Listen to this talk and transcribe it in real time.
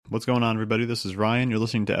What's going on, everybody? This is Ryan. You're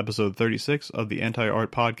listening to episode 36 of the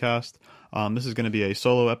Anti-Art Podcast. This is going to be a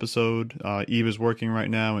solo episode. Eve is working right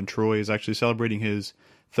now, and Troy is actually celebrating his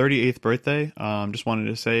 38th birthday. Just wanted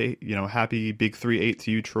to say, happy big 3-8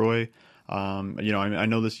 to you, Troy. I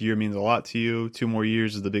know this year means a lot to you. 2 more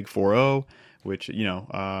years is the big 4-0, which, would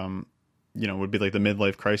be like the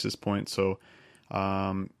midlife crisis point. So,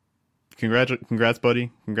 congrats,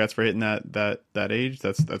 buddy. Congrats for hitting that age.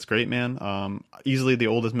 That's great, man. Easily the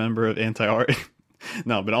oldest member of Anti-Art.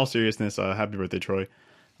 No, but in all seriousness, happy birthday, Troy.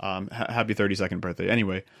 Happy 32nd birthday.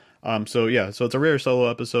 Anyway, so it's a rare solo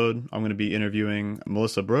episode. I'm going to be interviewing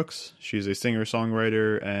Melissa Brooks. She's a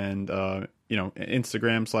singer-songwriter and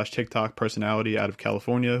Instagram/TikTok personality out of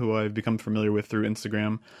California, who I've become familiar with through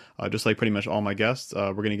Instagram, just like pretty much all my guests.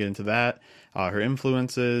 We're going to get into that, her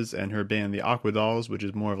influences, and her band, the Aqua Dolls, which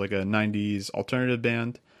is more of like a 90s alternative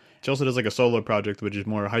band. She also does like a solo project, which is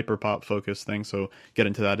more a hyper-pop focused thing, so get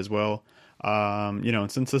into that as well.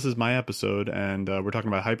 And since this is my episode and we're talking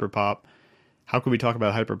about hyper-pop, how could we talk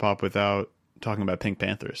about hyper-pop without talking about Pink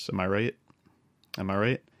Panthers? Am I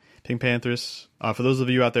right? Pink Panthers. For those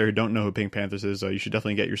of you out there who don't know who Pink Panthers is, you should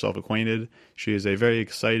definitely get yourself acquainted. She is a very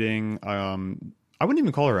exciting, I wouldn't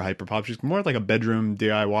even call her a hyperpop. She's more like a bedroom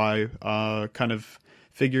DIY kind of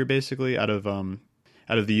figure, basically, out of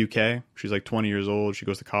the UK. She's like 20 years old. She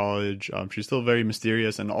goes to college. She's still very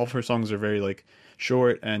mysterious, and all of her songs are very like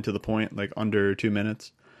short and to the point, like under 2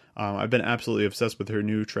 minutes. I've been absolutely obsessed with her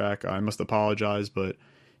new track. I must apologize, but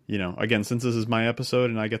again, since this is my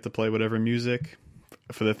episode and I get to play whatever music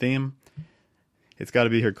for the theme, it's got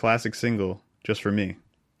to be her classic single, Just For Me.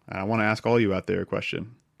 I want to ask all you out there a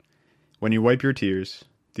question. When you wipe your tears,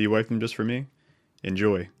 do you wipe them just for me?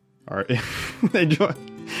 Enjoy. All right. Enjoy.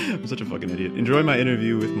 I'm such a fucking idiot. Enjoy my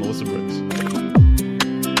interview with Melissa Brooks.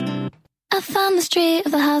 I found the street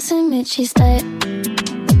of the house in which she stayed,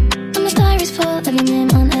 and my diary's full of your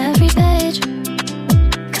name on every page.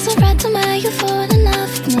 Cause I've read somewhere you've fallen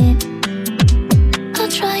enough with me. I'll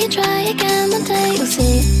try again, one day you'll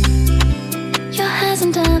see. Your hair's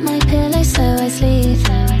under my pillow, so I sleep.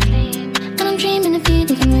 And I'm dreaming of you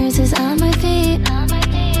leaving roses at my feet. I'm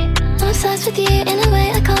obsessed with you in a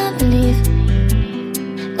way I can't believe.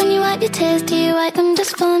 When you wipe your tears, do you wipe them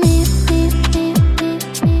just for me?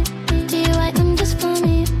 Do you wipe them just for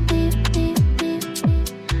me?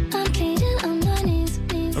 I'm pleading on my knees.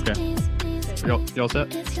 Okay. Y'all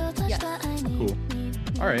set? Yes. Cool.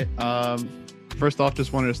 All right. First off,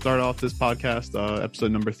 just wanted to start off this podcast,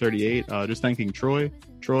 episode number 38, just thanking Troy.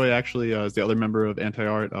 Troy actually is the other member of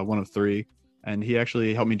Anti-Art, one of 3, and he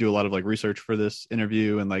actually helped me do a lot of like research for this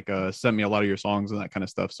interview and like sent me a lot of your songs and that kind of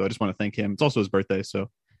stuff. So I just want to thank him. It's also his birthday, so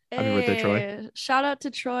happy birthday, Troy. Shout out to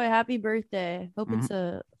Troy. Happy birthday. Hope it's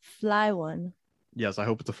a fly one. Yes, I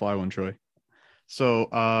hope it's a fly one, Troy. So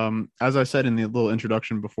as I said in the little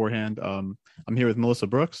introduction beforehand, I'm here with Melissa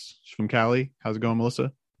Brooks. She's from Cali. How's it going,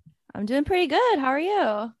 Melissa? I'm doing pretty good. How are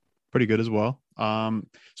you? Pretty good as well.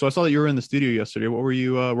 So I saw that you were in the studio yesterday. What were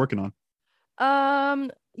you working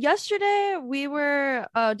on? Yesterday we were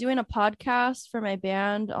doing a podcast for my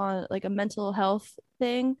band on like a mental health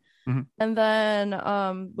thing. And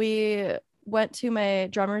then we went to my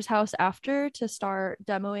drummer's house after to start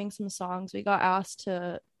demoing some songs. We got asked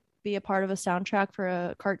to be a part of a soundtrack for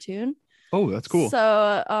a cartoon. Oh, that's cool.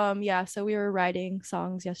 So so we were writing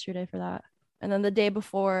songs yesterday for that. And then the day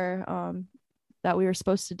before that we were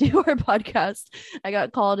supposed to do our podcast, I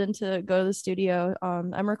got called in to go to the studio.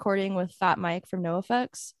 I'm recording with Fat Mike from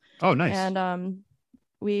NoFX. Oh, nice. And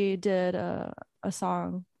we did a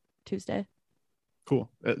song Tuesday.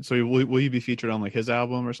 Cool. So will you be featured on like his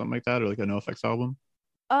album or something like that, or like a NoFX album?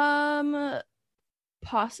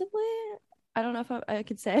 Possibly. I don't know if I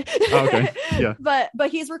could say. Oh, okay. Yeah.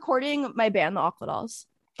 But he's recording my band, the Aqua Dolls.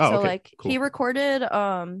 Oh, so okay. like Cool. He recorded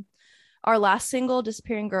our last single,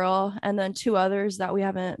 Disappearing Girl, and then 2 others that we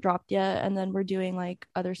haven't dropped yet, and then we're doing like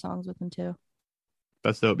other songs with him too.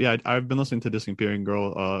 That's dope. Yeah, I've been listening to Disappearing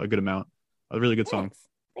Girl a good amount. A really good song.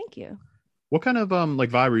 Thank you. What kind of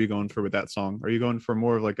like vibe are you going for with that song? Are you going for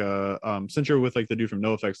more of like a since you're with like the dude from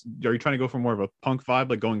NoFX, are you trying to go for more of a punk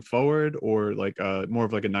vibe like going forward, or like more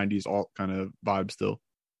of like a 90s alt kind of vibe still?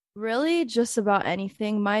 Really just about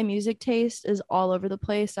anything. My music taste is all over the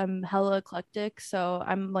place. I'm hella eclectic, so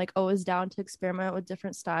I'm like always down to experiment with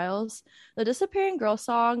different styles. The Disappearing Girl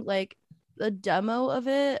song, like the demo of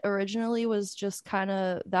it originally was just kind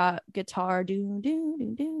of that guitar do do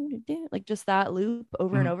do do do, like just that loop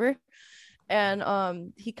over and over.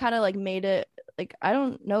 And he kind of like made it like, I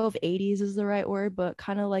don't know if 80s is the right word, but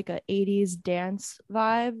kind of like a 80s dance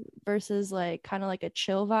vibe versus like kind of like a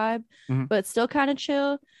chill vibe, but it's still kind of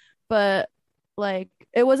chill. But like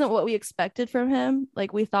it wasn't what we expected from him.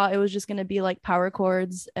 Like we thought it was just going to be like power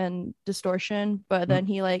chords and distortion, but Mhm. then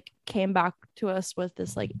he like came back to us with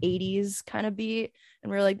this like 80s kind of beat,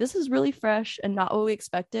 and we are like, this is really fresh and not what we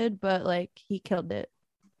expected, but like he killed it.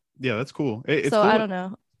 Yeah, that's cool. It's So cool I when, don't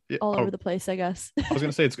know, yeah, all oh, over the place, I guess. I was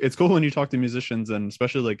gonna say it's cool when you talk to musicians and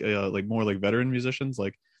especially like more like veteran musicians,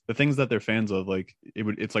 like the things that they're fans of, like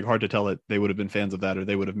it's like hard to tell that they would have been fans of that or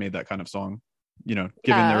they would have made that kind of song, given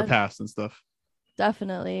their Yeah, past and stuff.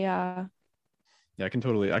 definitely. Yeah. Yeah, I can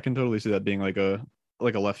totally see that being like a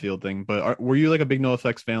left field thing. But were you like a big No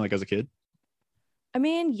Effects fan like as a kid? I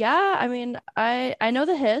mean, yeah. I mean, I know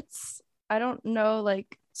the hits. I don't know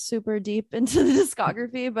like super deep into the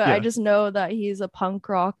discography, but I Yeah. just know that he's a punk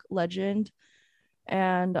rock legend.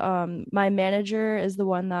 And my manager is the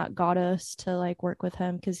one that got us to like work with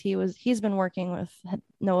him because he's been working with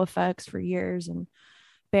No Effects for years and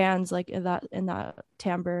bands like in that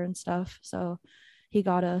timbre and stuff. So he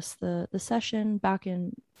got us the session back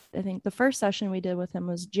in, I think the first session we did with him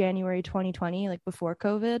was January 2020, like before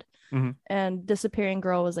COVID. Hmm. And Disappearing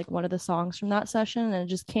Girl was like one of the songs from that session, and it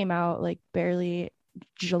just came out like barely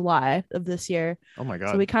July of this year. Oh my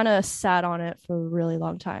So we God. kind of sat on it for a really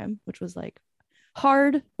long time, which was like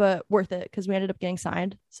hard but worth it because we ended up getting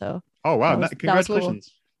signed. So Oh wow. that was cool.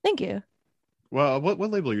 Congratulations. Thank you. Well, what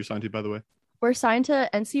label are you signed to, by the way? We're signed to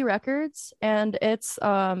NC Records, and it's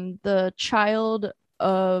the child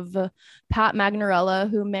of Pat Magnarella,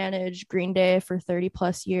 who managed Green Day for 30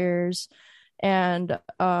 plus years, and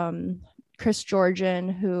Chris Georgian,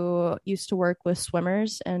 who used to work with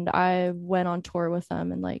Swimmers, and I went on tour with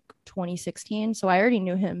them in like 2016. So I already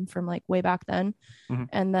knew him from like way back then. Hmm.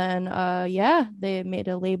 And then yeah, they made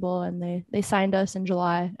a label and they signed us in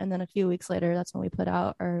July. And then a few weeks later, that's when we put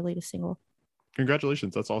out our latest single.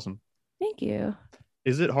 Congratulations. That's awesome. Thank you.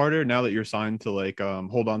 Is it harder now that you're signed to like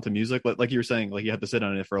hold on to music? Like you were saying, like you had to sit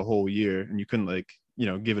on it for a whole year and you couldn't like,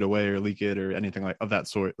 give it away or leak it or anything like of that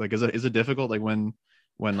sort. Like is it difficult like when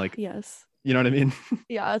like Yes. you know what I mean?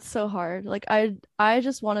 Yeah, it's so hard. Like I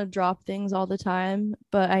just want to drop things all the time,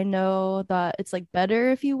 but I know that it's like better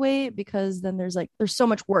if you wait because then there's so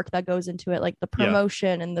much work that goes into it, like the Yeah.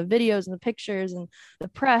 promotion and the videos and the pictures and the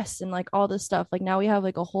press and like all this stuff. Like now we have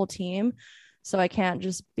like a whole team, so I can't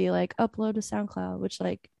just be like upload to SoundCloud, which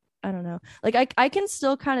like I don't know. Like I can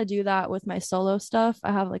still kind of do that with my solo stuff.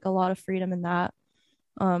 I have like a lot of freedom in that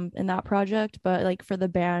project, but like for the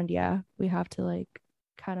band, yeah, we have to like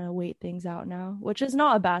kind of wait things out now, which is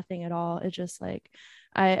not a bad thing at all. It's just like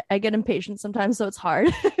I get impatient sometimes, so it's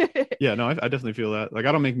hard. Yeah, no, I definitely feel that. Like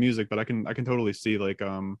I don't make music, but I can totally see like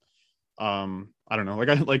I don't know.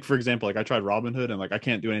 Like like for example, like I tried Robinhood and like I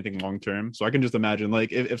can't do anything long term. So I can just imagine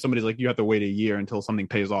like if somebody's like you have to wait a year until something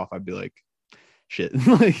pays off, I'd be like shit.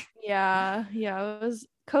 Like Yeah, it was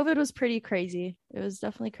COVID was pretty crazy. It was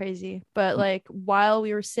definitely crazy. But like while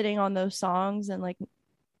we were sitting on those songs and like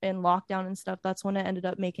in lockdown and stuff, that's when I ended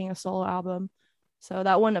up making a solo album. So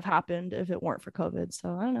that wouldn't have happened if it weren't for COVID. So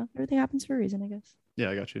I don't know. Everything happens for a reason, I guess. yeah,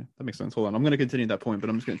 I got you. That makes sense. Hold on. I'm gonna continue that point, but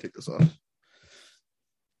I'm just gonna take this off.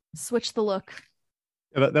 Switch the look.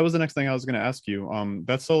 Yeah, that was the next thing I was gonna ask you.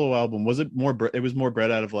 That solo album, was it more it was more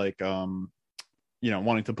bred out of like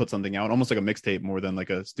wanting to put something out, almost like a mixtape more than like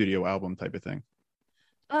a studio album type of thing.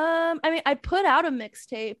 I mean, I put out a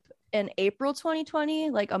mixtape in April 2020,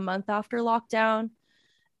 like a month after lockdown,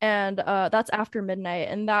 and that's After Midnight,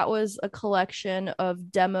 and that was a collection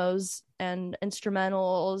of demos and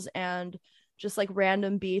instrumentals and just like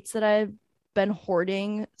random beats that I've been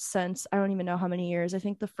hoarding since I don't even know how many years. I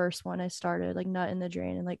think the first one I started like Nut in the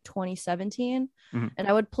Drain in like 2017, Mhm. and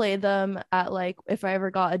I would play them at like if I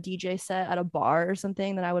ever got a DJ set at a bar or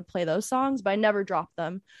something, then I would play those songs, but I never dropped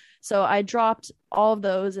them. So I dropped all of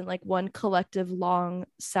those in like one collective long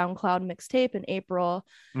SoundCloud mixtape in April.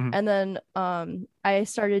 Mhm. And then I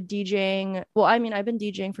started DJing. Well, I mean, I've been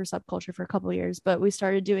DJing for Subculture for a couple of years, but we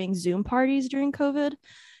started doing Zoom parties during COVID,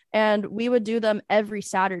 and we would do them every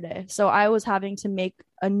Saturday. So I was having to make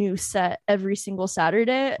a new set every single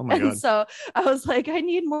Saturday. Oh my And god. so I was like, I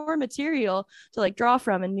need more material to like draw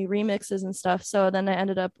from and new remixes and stuff. So then I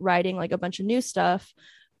ended up writing like a bunch of new stuff.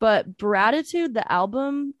 But Bratitude, the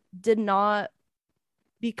album, did not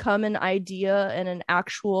become an idea and an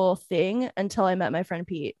actual thing until I met my friend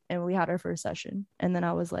Pete and we had our first session. And then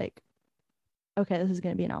I was like, okay, this is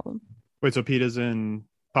going to be an album. Wait, so Pete is in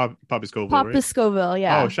Poppy Scoville, Pop right? Piscoville, Oh,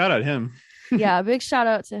 yeah. shout out him. Yeah, big shout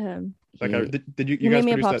out to him. Like, He did you he guys made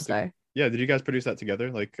me a produce pop that? star. Yeah, did you guys produce that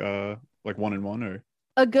together, like one and one, or?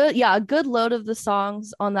 A good load of the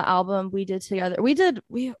songs on the album we did together.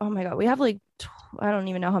 We oh my god, we have like I don't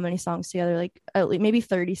even know how many songs together, like at least maybe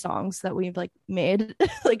 30 songs that we've like made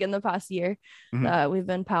like in the past year Hmm. that we've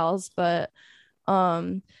been pals. But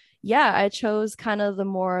um yeah, I chose kind of the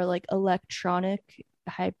more like electronic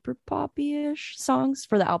hyper poppy-ish songs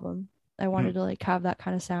for the album. I Hmm. wanted to like have that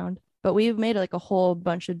kind of sound. But we've made like a whole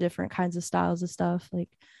bunch of different kinds of styles of stuff, like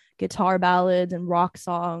guitar ballads and rock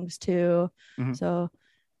songs too. Hmm. So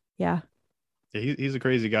yeah. Yeah, he's a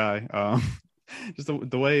crazy guy. Just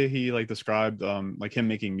the way he like described like him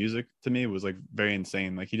making music to me was like very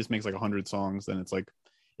insane. Like he just makes like 100 songs, and it's like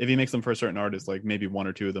if he makes them for a certain artist, like maybe one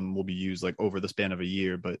or two of them will be used like over the span of a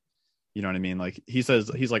year. But you know what I mean? Like he says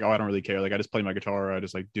he's like, oh, I don't really care. Like I just play my guitar, I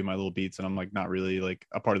just like do my little beats, and I'm like not really like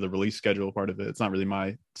a part of the release schedule part of it. It's not really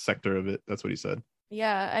my sector of it. That's what he said.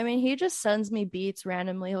 Yeah, I mean, he just sends me beats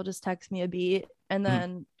randomly. He'll just text me a beat and Mhm.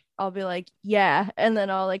 then I'll be like, yeah. And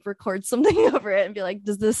then I'll like record something over it and be like,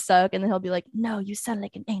 does this suck? And then he'll be like, no, you sound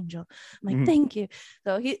like an angel. I'm like, Mhm. thank you.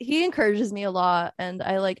 So he encourages me a lot. And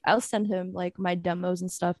I'll send him like my demos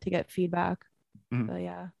and stuff to get feedback. Mhm. But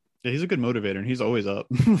yeah, Yeah, he's a good motivator, and he's always up.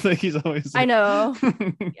 Like he's always I like, know.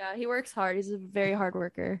 he Yeah, he works hard. He's a very hard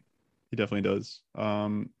worker. definitely does.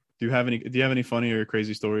 Do you have any funny or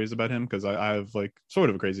crazy stories about him? Because I have like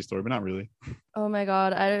sort of a crazy story, but not really. Oh my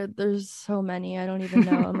God. There's so many. I don't even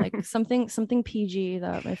know. I'm like something PG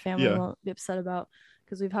that my family Yeah. won't be upset about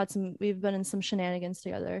because we've been in some shenanigans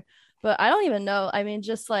together. But I don't even know. I mean,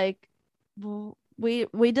 just like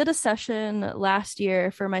we did a session last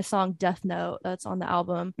year for my song Death Note that's on the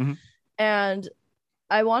album. Hmm. And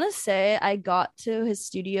I want to say I got to his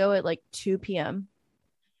studio at like 2 p.m.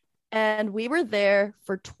 and we were there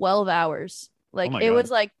for 12 hours. Oh Like my it God.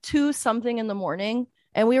 was like 2 something in the morning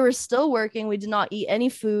and we were still working. We did not eat any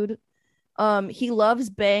food. He loves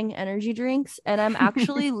Bang energy drinks and I'm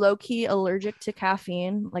actually low key allergic to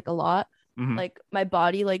caffeine like a lot. Hmm. Like my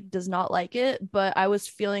body like does not like it, but I was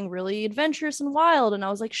feeling really adventurous and wild and I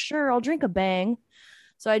was like, "Sure, I'll drink a Bang."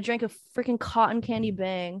 So I drank a freaking cotton candy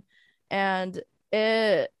Bang and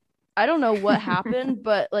it I don't know what happened,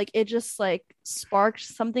 but like it just like sparked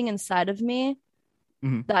something inside of me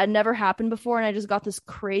Hmm. that had never happened before. And I just got this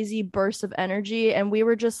crazy burst of energy. And we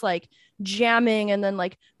were just like jamming and then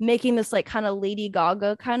like making this like kind of Lady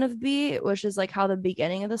Gaga kind of beat, which is like how the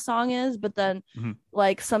beginning of the song is. But then Hmm.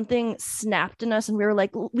 like something snapped in us and we were like,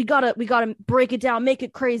 we gotta break it down, make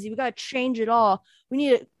it crazy. We gotta change it all. We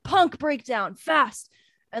need a punk breakdown fast.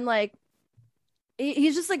 And like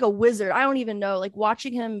he's just like a wizard. I don't even know. Like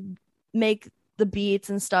watching him make the beats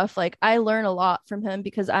and stuff, like I learn a lot from him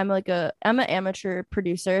because I'm an amateur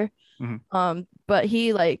producer. Hmm. But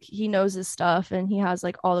he knows his stuff and he has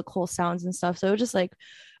like all the cool sounds and stuff. So it was just like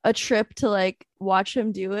a trip to like watch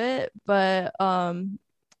him do it. But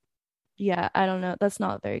yeah, I don't know. That's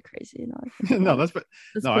not very crazy now I think No, about it.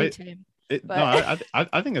 That's no, pretty tame. no, But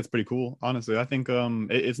I think that's pretty cool. Honestly, I think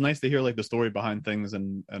it's nice to hear like the story behind things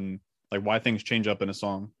and like why things change up in a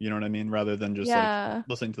song. You know what I mean? Rather than just like yeah,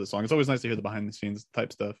 listening to the song. It's always nice to hear the behind the scenes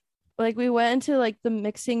type stuff. like we went into like the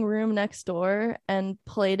mixing room next door and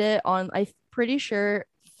played it on I'm pretty sure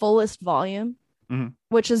fullest volume, Hmm.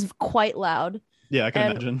 which is quite loud. Yeah, I can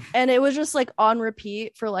and imagine. and it was just like on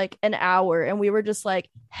repeat for like an hour and we were just like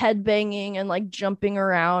headbanging and like jumping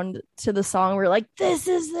around to the song. We're like, this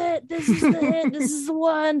is it, this is the hit, this is the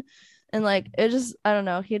one. And like it just I don't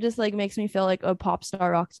know, he just like makes me feel like a pop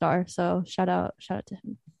star rock star. So shout out to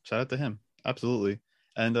him. Shout out to him. Absolutely.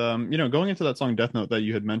 And going into that song Death Note that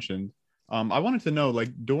you had mentioned, I wanted to know, like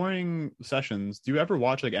during sessions, do you ever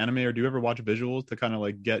watch like anime or do you ever watch visuals to kind of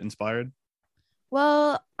like get inspired?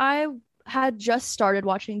 Well, I had just started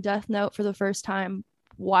watching Death Note for the first time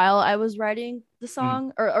while I was writing the Hmm.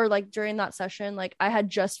 song or like during that session. Like I had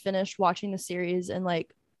just finished watching the series in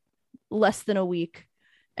like less than a week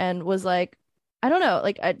and was like, I don't know,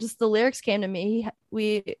 like I just the lyrics came to me.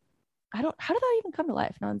 We I don't how did that even come to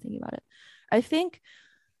life? Now I'm thinking about it. I think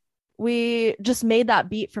we just made that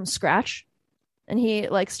beat from scratch and he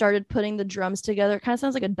like started putting the drums together. It kind of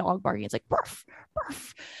sounds like a dog barking. It's like barf,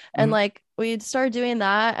 barf. And Hmm. like we started doing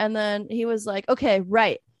that. And then he was like, okay,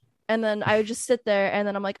 right. And then I would just sit there and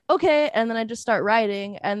then I'm like, okay. And then I just start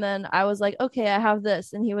writing. And then I was like, okay, I have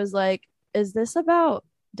this. And he was like, is this about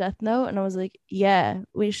Death Note? And I was like, yeah,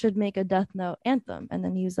 we should make a Death Note anthem. And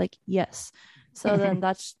then he was like, yes. So then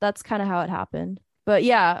that's kind of how it happened. But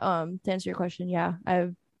yeah, to answer your question, yeah,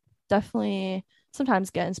 I've definitely sometimes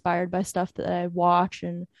get inspired by stuff that I watch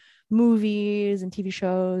and movies and TV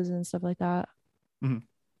shows and stuff like that. Hmm.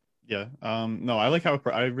 Yeah. No, I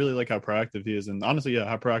really like how proactive he is, and honestly, yeah,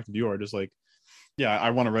 how proactive you are. Just like, yeah,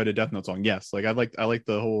 I want to write a Death Note song. Yes, like I like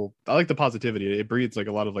the positivity. It breeds like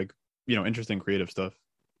a lot of like interesting creative stuff.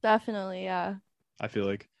 Definitely, yeah. I feel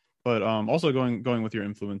like. But also going with your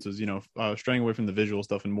influences, straying away from the visual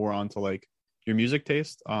stuff and more onto like your music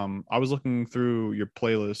taste. I was looking through your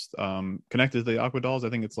playlist, connected to the Aqua Dolls. I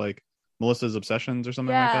think it's like Melissa's Obsessions or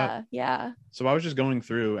something like that. Yeah, yeah. So I was just going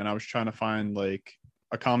through and I was trying to find like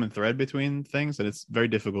a common thread between things, and it's very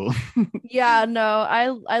difficult. Yeah, no,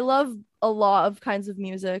 I love a lot of kinds of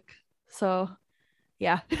music. So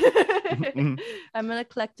yeah. I'm an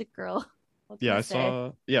eclectic girl. What can Yeah, I I say?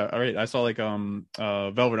 saw. Yeah, all right. I saw like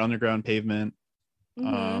Velvet Underground, Pavement,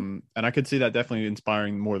 Mm-hmm. and I could see that definitely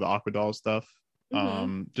inspiring more of the Aqua Dolls stuff.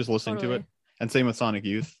 Mm-hmm. Just listening to it, Totally. and same with Sonic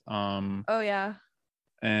Youth. Oh yeah.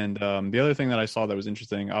 And the other thing that I saw that was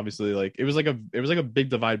interesting, obviously, like it was like a big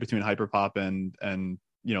divide between hyperpop and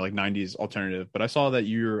like '90s alternative. But I saw that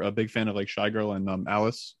you're a big fan of like Shy Girl and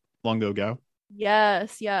Alice Long Go Go.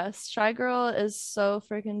 Yes, yes. Shy Girl is so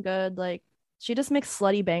freaking good. Like she just makes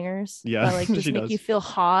slutty bangers Yeah, that like just she make you does. feel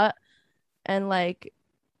hot and like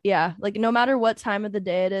yeah, like no matter what time of the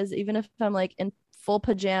day it is, even if I'm like in full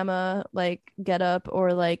pajama, like get up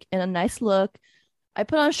or like in a nice look, I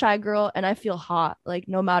put on Shy Girl and I feel hot. Like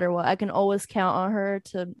no matter what, I can always count on her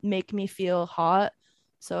to make me feel hot.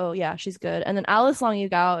 So yeah, she's good. And then Alice Long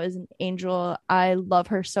Yugao is an angel. I love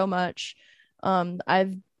her so much.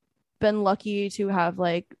 I've been lucky to have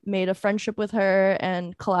like made a friendship with her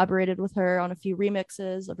and collaborated with her on a few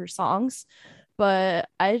remixes of her songs. But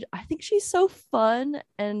I think she's so fun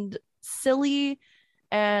and silly,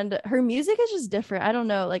 and her music is just different. I don't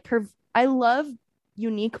know, like her I love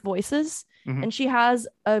unique voices, Hmm. and she has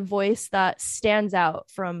a voice that stands out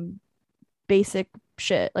from basic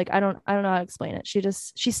shit. Like I don't know how to explain it.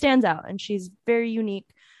 She stands out and she's very unique,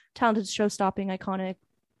 talented, show-stopping, iconic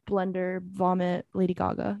blender, vomit, Lady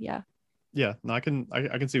Gaga. Yeah. Yeah, no, I can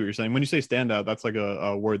see what you're saying. When you say standout, that's like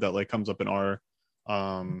a word that like comes up in our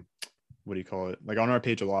um what do you call it? Like on our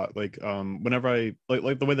page a lot. Like whenever I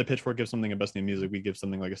like the way the Pitchfork gives something a best new music, we give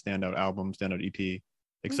something like a standout album, standout EP,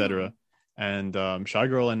 Mm-hmm. etc. And Shy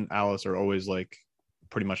Girl and Alice are always like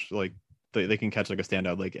pretty much like they can catch like a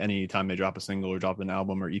standout like any time they drop a single or drop an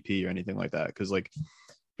album or EP or anything like that. Cause like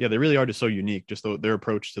yeah, they really are just so unique, just their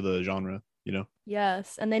approach to the genre.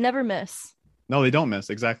 Yes, and they never miss. No, they don't miss.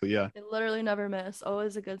 Exactly. Yeah. They literally never miss.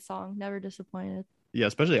 Always a good song, never disappointed. Yeah,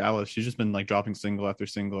 especially Alice. She's just been like dropping single after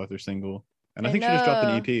single after single. And I I think she just dropped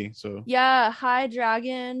an know. EP. So Yeah, High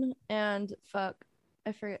Dragon and fuck.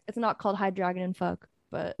 I forget. It's not called High Dragon and fuck,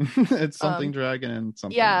 but it's something um dragon and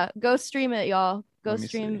something. yeah, go stream it, y'all. Let me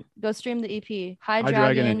see. Go stream the EP. High High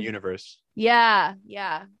Dragon and Dragon. Universe. Yeah,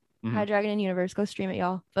 yeah. Hmm. High Dragon and Universe. Go stream it,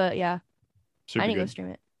 y'all. But yeah, I Super need to go good. stream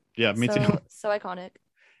it. Yeah, me too. So iconic.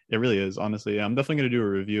 It really is, honestly. I'm definitely going to do a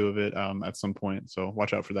review of it at some point. So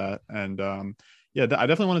watch out for that. And yeah, I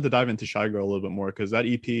definitely wanted to dive into Shy Girl a little bit more because that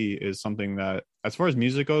EP is something that, as far as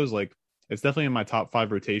music goes, like it's definitely in my top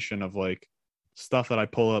five rotation of like stuff that I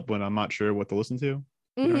pull up when I'm not sure what to listen to.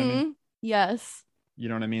 You know what I mean? Mm-hmm. Yes. You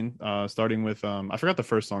know what I mean? Starting with I forgot the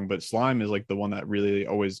first song, but Slime is like the one that really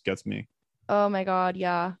always gets me. Oh my God,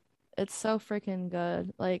 yeah. It's so freaking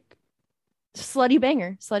good. Like slutty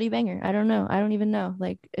banger, slutty banger. I don't know. I don't even know.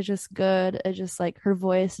 Like it's just good. It's just like her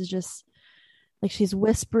voice is just like she's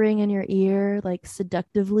whispering in your ear like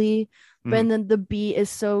seductively, but Mhm. and then the beat is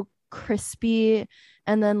so crispy,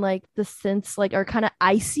 and then like the synths like are kind of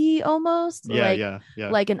icy almost, Yeah, yeah, yeah.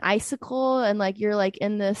 like an icicle, and like you're like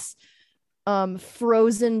in this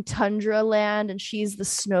frozen tundra land, and she's the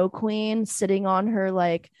snow queen sitting on her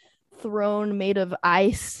like throne made of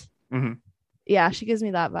ice. Hmm. Yeah, she gives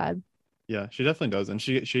me that vibe. Yeah, she definitely does, and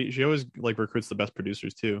she always like recruits the best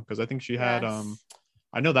producers too, because I think she had Yes.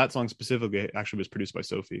 I know that song specifically actually was produced by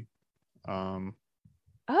Sophie. Um,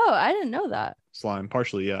 Oh, I didn't know that. Slime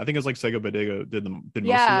partially, yeah. I think it's like Sega Bodega did most of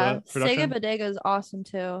Yeah, the Sega production. Bodega is awesome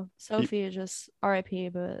too. He, Sophie is just R.I.P.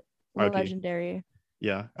 but RIP. legendary.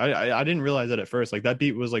 Yeah, I didn't realize that at first. Like that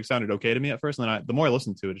beat was like sounded okay to me at first, and then the more I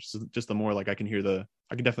listened to it, just the more like I can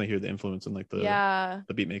definitely hear the influence in like Yeah.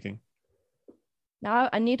 the beat making. Now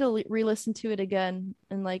I need to re-listen to it again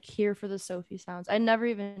and like hear for the Sophie sounds. I never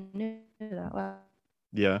even knew that. Wow.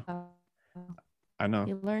 Yeah, I know,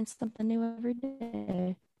 You learn something new every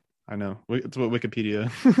day. I know. It's what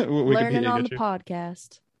Wikipedia Learning Wikipedia on the gets you.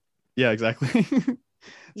 podcast. Yeah, exactly. That's what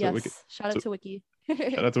Yes. Shout out so to Wiki.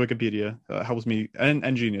 shout out to Wikipedia. Helps me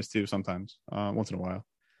and Genius too sometimes. Once in a while.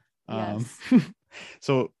 Um, Yes.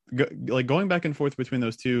 so like going back and forth between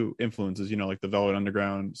those two influences, like the Velvet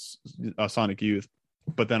Underground, Sonic Youth,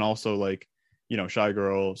 but then also like Shy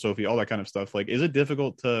Girl, Sophie, all that kind of stuff. Like, is it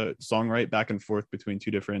difficult to songwrite back and forth between two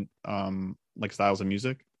different like styles of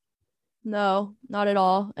music? No, not at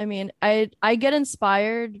all. I mean, I get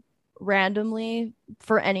inspired randomly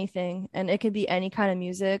for anything, and it could be any kind of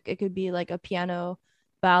music. It could be like a piano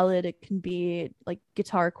ballad, it can be like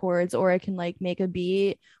guitar chords, or I can like make a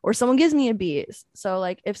beat, or someone gives me a beat. So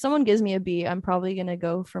like if someone gives me a beat, I'm probably gonna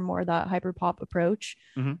go for more that hyper pop approach.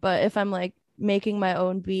 Hmm. But if I'm like making my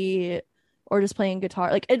own beat or just playing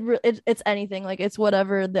guitar, like it's anything. Like it's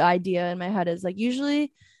whatever the idea in my head is. Like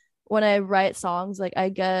usually when I write songs, like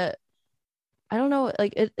I don't know,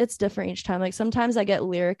 like it's different each time. Like sometimes I get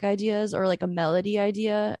lyric ideas or like a melody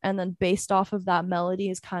idea, and then based off of that melody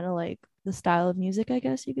is kind of like the style of music, I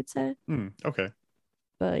guess you could say. Okay.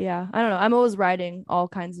 But yeah, I don't know. I'm always writing all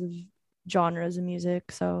kinds of genres of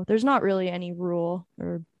music, so there's not really any rule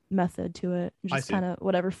or method to it. I Just see. kind of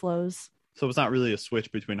whatever flows. So it's not really a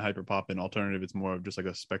switch between hyperpop and alternative. It's more of just like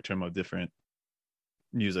a spectrum of different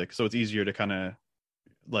music. So it's easier to kind of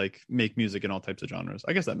like make music in all types of genres.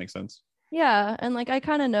 I guess that makes sense. Yeah, and like I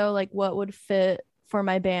kind of know like what would fit for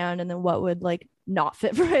my band and then what would like not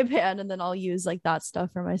fit for my band, and then I'll use like that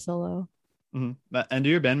stuff for my solo. And do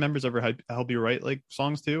your band members ever help you write like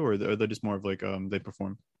songs too, or are they just more of like they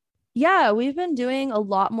perform? Yeah, we've been doing a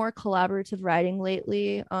lot more collaborative writing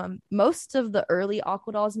lately. Most of the early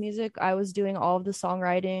Aqua music, I was doing all of the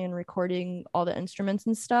songwriting and recording all the instruments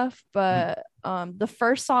and stuff. Mhm. But the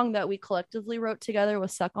first song that we collectively wrote together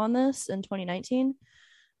was "Suck on This" in 2019,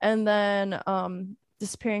 and then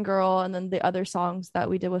 "Disappearing Girl," and then the other songs that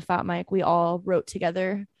we did with Fat Mike, we all wrote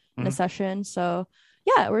together in a Mhm. session. So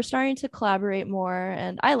yeah, we're starting to collaborate more,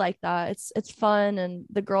 and I like that. It's fun, and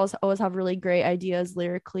the girls always have really great ideas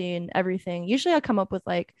lyrically and everything. Usually I come up with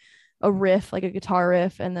like a riff, like a guitar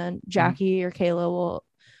riff, and then Mhm. Jackie or Kayla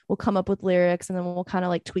will come up with lyrics, and then we'll kind of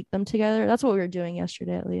like tweak them together. That's what we were doing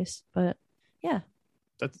yesterday at least. But yeah.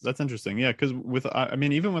 That's interesting. Yeah, because with I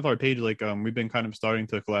mean, even with our page, like we've been kind of starting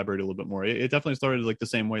to collaborate a little bit more. It definitely started like the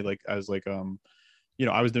same way, like as like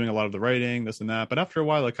I was doing a lot of the writing, this and that. But after a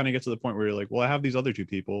while, it kind of gets to the point where you're like, well, I have these other two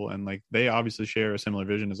people, and like they obviously share a similar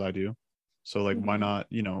vision as I do. So like, why Mhm.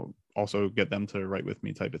 not, also get them to write with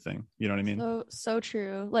me, type of thing. You know what I mean? So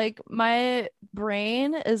true. Like my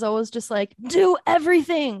brain is always just like do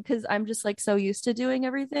everything because I'm just like so used to doing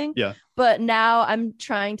everything. Yeah. But now I'm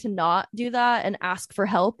trying to not do that and ask for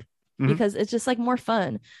help Hmm. because it's just like more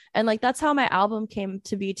fun. And like that's how my album came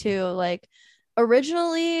to be too. Like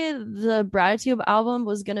originally the Bratitude album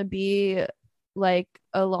was gonna be like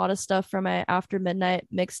a lot of stuff from my After Midnight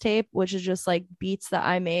mixtape, which is just like beats that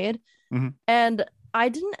I made. Hmm. And I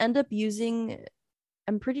didn't end up using,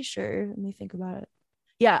 I'm pretty sure. Let me think about it.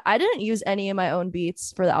 Yeah, I didn't use any of my own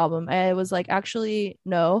beats for the album. I was like, actually,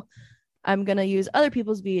 no, I'm gonna use other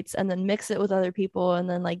people's beats and then mix it with other people and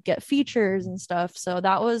then like get features and stuff. So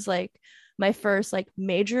that was like my first like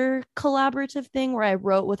major collaborative thing where I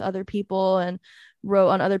wrote with other people and wrote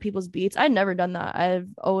on other people's beats. I'd never done that. I've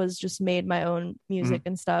always just made my own music Hmm.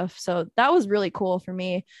 and stuff. So that was really cool for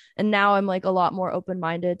me. And now I'm like a lot more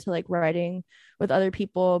open-minded to like writing with other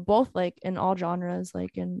people, both like in all genres,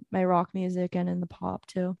 like in my rock music and in the pop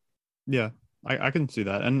too. Yeah, I can see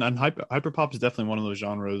that. And hyperpop is definitely one of those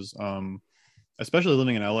genres. Especially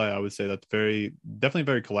living in LA, I would say that's definitely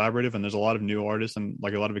very collaborative, and there's a lot of new artists and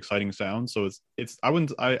like a lot of exciting sounds. So it's I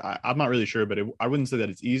wouldn't I'm not really sure, but I wouldn't say that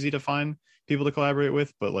it's easy to find people to collaborate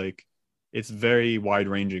with, but like it's very wide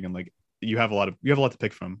ranging, and like you have a lot to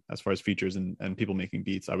pick from as far as features and people making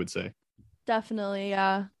beats, I would say. Definitely,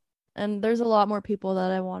 yeah. And there's a lot more people that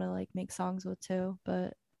I want to like make songs with too,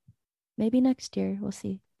 but maybe next year we'll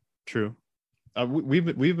see. True. We've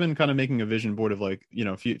been kind of making a vision board of like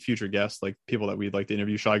future guests, like people that we'd like to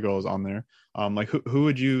interview. Shy Girls on there. Like who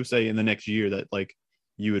would you say in the next year that like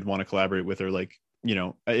you would want to collaborate with, or like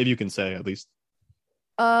if you can say at least.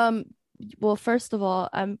 Um, well, first of all,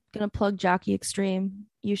 I'm gonna plug Jackie Extreme.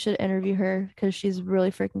 You should interview her because she's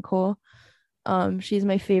really freaking cool. She's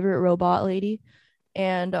my favorite robot lady,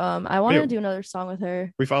 and I Oh, want yeah, to do another song with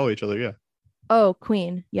her. we follow each other. Yeah, Oh,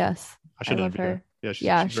 Queen, yes, I I should love interview her. her. Yeah,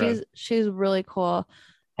 Yeah, she's rad. she's really cool.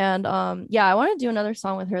 And yeah, I want to do another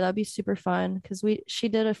song with her. That'd be super fun because we she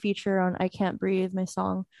did a feature on "I Can't Breathe," my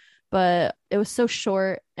song, but it was so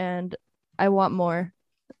short, and I want more.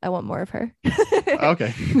 I want more of her.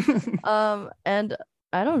 Okay. And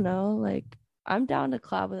I don't know, like I'm down to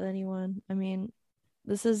collab with anyone. I mean,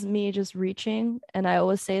 this is me just reaching, and I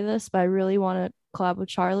always say this, but I really want to collab with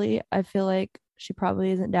Charlie. I feel like she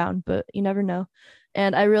probably isn't down, but you never know.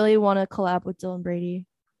 And I really want to collab with Dylan Brady,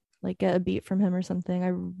 like get a beat from him or something.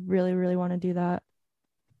 I really, really want to do that.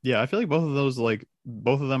 Yeah, I feel like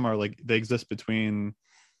both of them are like they exist between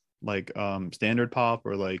like standard pop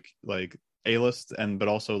or like A-list, and but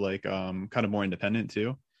also like kind of more independent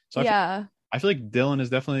too. So I feel Yeah. I feel like Dylan is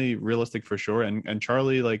definitely realistic for sure, and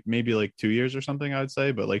Charlie like maybe like 2 years or something I'd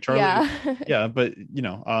say, but like Charlie, Yeah. yeah, but you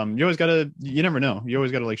always gotta, you never know, you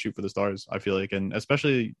always gotta like shoot for the stars. I feel like, and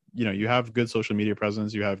especially you have good social media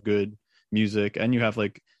presence, you have good music, and you have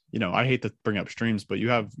like I hate to bring up streams, but you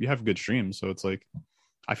have good streams, so it's like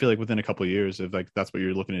I feel like within a couple of years, if like that's what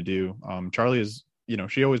you're looking to do, Charlie is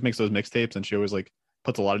she always makes those mixtapes and she always like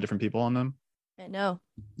puts a lot of different people on them. I know.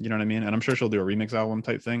 You know what I mean? And I'm sure she'll do a remix album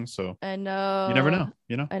type thing. So I you never know. know,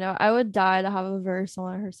 you know? I know. I would die to have a verse on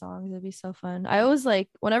one of her songs. It'd be so fun. I always like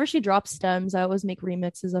whenever she drops stems, I always make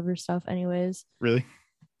remixes of her stuff anyways. Really?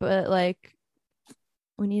 But like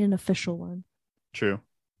we need an official one. True.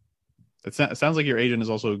 It sounds like your agent is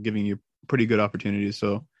also giving you pretty good opportunities.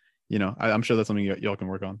 So, I'm sure that's something y'all can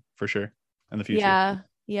work on for sure in the future. Yeah.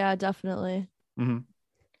 Yeah, definitely. Mm-hmm.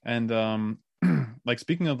 And like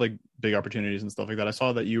speaking of like big opportunities and stuff like that, I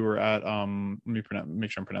saw that you were at let me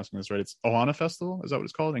make sure I'm pronouncing this right. It's Ohana Festival, is that what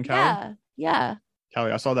it's called in Cali? Yeah. Yeah.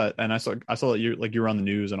 Cali. I saw that, and I saw that you were on the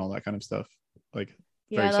news and all that kind of stuff. Like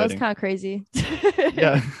very Yeah, that was exciting. kind of crazy.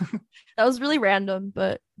 Yeah. That was really random,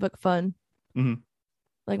 but fun. Hmm.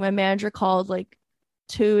 Like my manager called like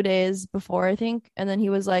 2 days before, I think, and then he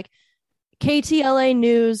was like, KTLA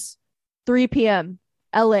news, 3 p.m.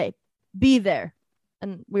 LA, be there.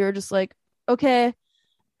 And we were just like, okay.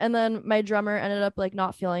 And then my drummer ended up like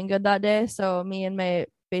not feeling good that day. So me and my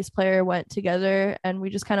bass player went together and we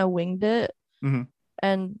just kind of winged it. Hmm.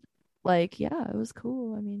 And like, yeah, it was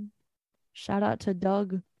cool. I mean, shout out to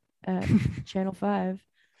Doug at Channel 5.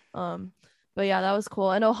 But yeah, that was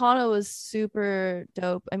cool. And Ohana was super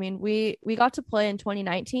dope. I mean, we got to play in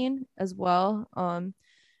 2019 as well.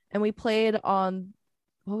 And we played on,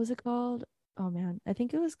 what was it called? Oh man, I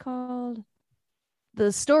think it was called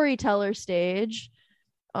the Storyteller stage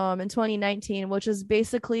in 2019, which is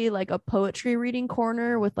basically like a poetry reading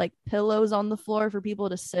corner with like pillows on the floor for people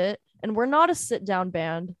to sit. And we're not a sit down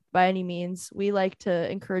band by any means. We like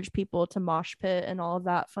to encourage people to mosh pit and all of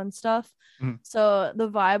that fun stuff. Mm-hmm. So the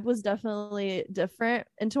vibe was definitely different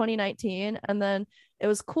in 2019. And then it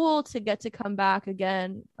was cool to get to come back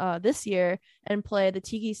again this year and play the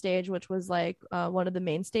Tiki stage, which was like one of the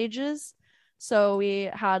main stages. So we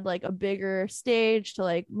had like a bigger stage to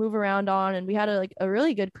like move around on, and we had a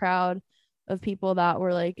really good crowd of people that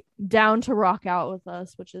were like down to rock out with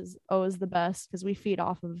us, which is always the best because we feed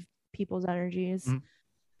off of people's energies. Mm-hmm.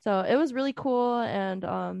 So it was really cool.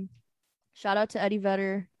 And shout out to Eddie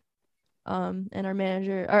Vedder and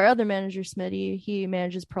our other manager Smitty. He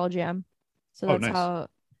manages Pearl Jam. So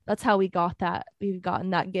that's how we got that. We've gotten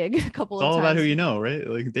that gig a couple It's of all times. about who you know, right?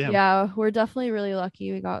 Like, damn. Yeah, we're definitely really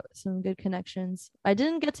lucky. We got some good connections. I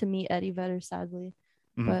didn't get to meet Eddie Vedder, sadly,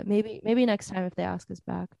 but maybe next time if they ask us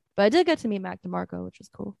back. But I did get to meet Mac DeMarco, which was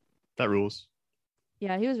cool. That rules.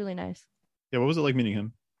 Yeah, he was really nice. Yeah, what was it like meeting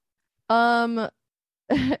him? I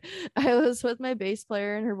was with my bass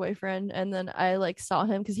player and her boyfriend, and then I like saw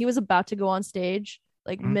him because he was about to go on stage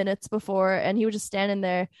like minutes before, and he was just standing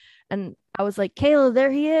there, and I was like, Kayla, there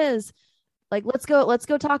he is. Like, let's go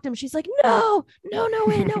talk to him. She's like, no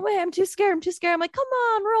way. I'm too scared. I'm like, come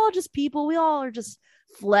on, we're all just people. We all are just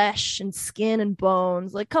flesh and skin and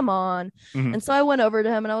bones. Like, come on. Mm-hmm. And so I went over to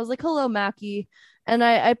him and I was like, hello, Mackie. And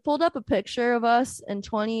I pulled up a picture of us in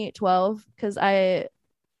 2012 because I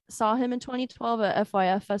saw him in 2012 at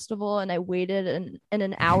FYF Festival, and I waited in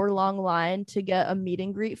an hour-long line to get a meet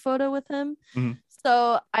and greet photo with him. Mm-hmm.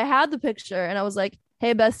 So I had the picture and I was like,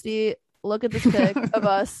 hey, bestie, look at this pic of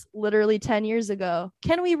us literally 10 years ago.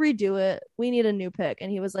 Can we redo it? We need a new pic.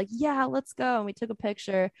 And he was like, yeah, let's go. And we took a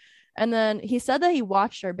picture. And then he said that he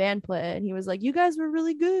watched our band play and he was like, you guys were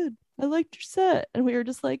really good. I liked your set. And we were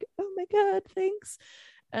just like, oh my God, thanks.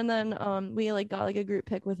 And then we like got like a group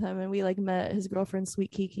pic with him, and we like met his girlfriend,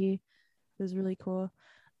 Sweet Kiki. It was really cool.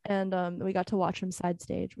 And we got to watch him side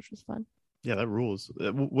stage, which was fun. Yeah, that rules.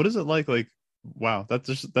 What is it like wow, that's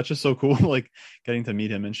just so cool. Like getting to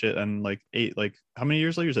meet him and shit. And like how many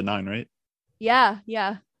years later? Is it 9, right? Yeah.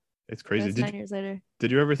 It's crazy. It's 9 years later.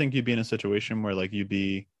 Did you ever think you'd be in a situation where like you'd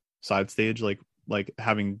be side stage, like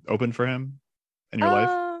having opened for him in your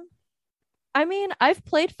life? I mean, I've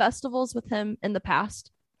played festivals with him in the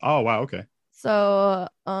past. Oh wow, okay. So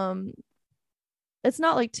it's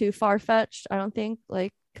not like too far-fetched, I don't think,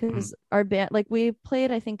 like because our band, like we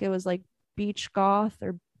played, I think it was like Beach Goth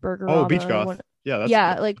or Burger. Oh, Beach Goth. Yeah,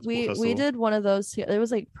 that's like cool we did one of those. It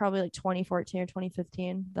was like probably like 2014 or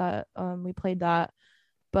 2015 that we played that.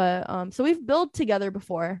 But so we've built together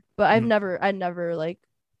before, but I never like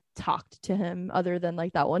talked to him other than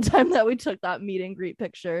like that one time that we took that meet and greet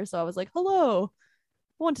picture. So I was like, hello,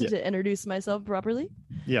 wanted to introduce myself properly.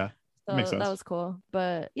 Yeah, So makes sense. that was cool.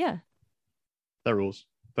 But yeah, That rules.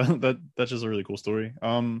 That's just a really cool story.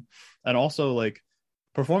 And also like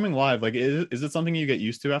performing live, like is it something you get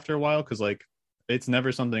used to after a while? Because like it's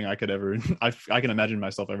never something I could ever I can imagine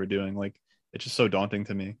myself ever doing. Like it's just so daunting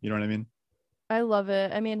to me. You know what I mean? I love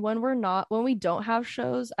it. I mean, when we don't have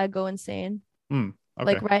shows, I go insane.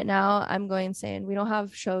 Like Okay. right now, I'm going insane. We don't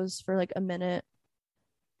have shows for like a minute,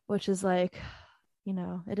 which is like,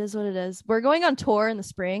 it is what it is. We're going on tour in the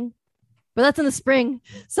spring, but that's in the spring.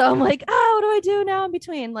 So I'm like, what do I do now in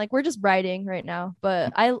between? Like we're just writing right now.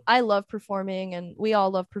 But I love performing, and we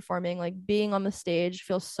all love performing. Like being on the stage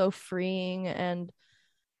feels so freeing and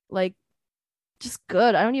like just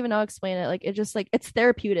good. I don't even know how to explain it. Like it just like it's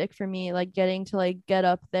therapeutic for me, like getting to like get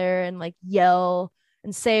up there and like yell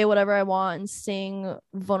and say whatever I want and sing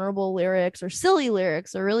vulnerable lyrics or silly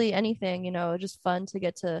lyrics or really anything, just fun to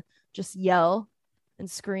get to just yell and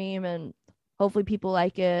scream, and hopefully people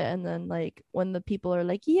like it. And then like when the people are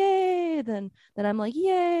like yay, then I'm like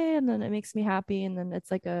yay, and then it makes me happy, and then it's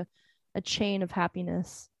like a chain of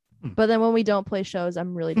happiness. But then when we don't play shows,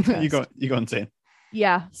 I'm really depressed. You go insane.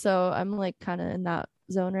 Yeah, so I'm like kind of in that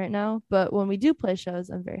zone right now. But when we do play shows,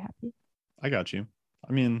 I'm very happy. I got you.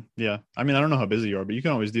 I mean, yeah. I mean, I don't know how busy you are, but you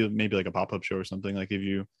can always do maybe like a pop-up show or something, like if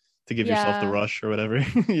you to give yourself the Yeah. rush or whatever,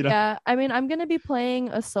 you know. Yeah. I mean, I'm gonna be playing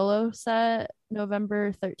a solo set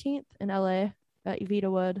November 13th in LA at Evita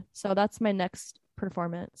Wood. So that's my next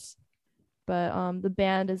performance. But the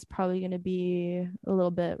band is probably gonna be a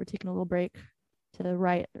little bit, we're taking a little break to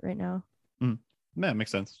write right now. Yeah,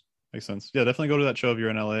 makes sense. Makes sense. Yeah, definitely go to that show if you're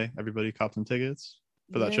in LA. Everybody cop some tickets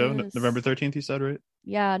for that show. Yes. November 13th, you said, right?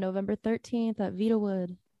 Yeah, November 13th at Vita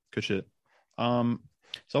Wood. Good shit.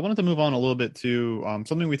 So I wanted to move on a little bit to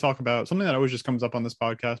something we talk about, something that always just comes up on this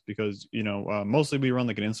podcast because, mostly we run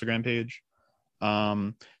like an Instagram page.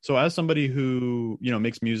 So as somebody who,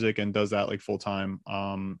 makes music and does that like full time,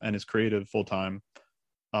 and is creative full time,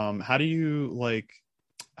 how do you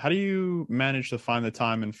manage to find the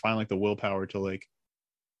time and find like the willpower to like,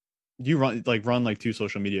 do you run like two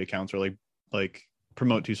social media accounts or like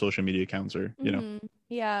promote two social media accounts or,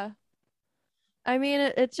 Yeah. I mean,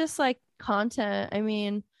 it's just like content. I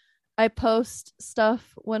mean, I post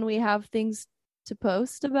stuff when we have things to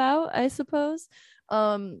post about, I suppose.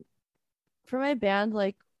 For my band,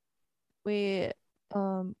 like we I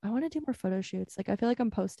want to do more photo shoots. Like I feel like I'm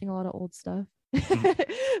posting a lot of old stuff.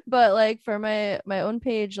 But like for my own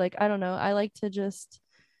page, like I don't know, I like to just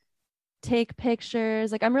take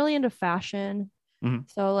pictures. Like I'm really into fashion. Mhm.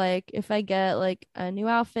 So like if I get like a new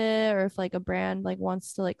outfit or if like a brand like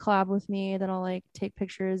wants to like collab with me, then I'll like take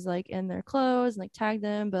pictures like in their clothes and like tag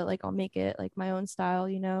them, but like I'll make it like my own style.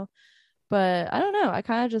 But I don't know. I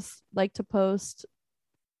kind of just like to post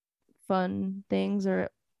fun things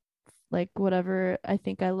or like whatever I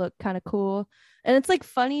think I look kind of cool. And it's like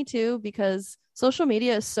funny too because social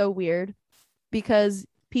media is so weird because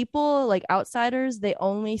people like outsiders, they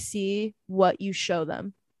only see what you show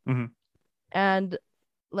them. Mm-hmm. And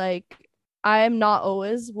like I'm not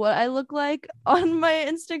always what I look like on my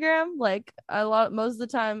Instagram. Like most of the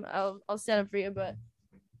time I'll stand up for you, but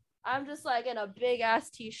I'm just like in a big ass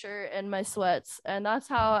t-shirt and my sweats, and that's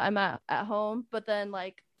how I'm at home. But then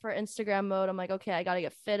like for Instagram mode, I'm like, okay, I gotta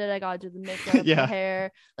get fitted, I gotta do the makeup, Yeah. the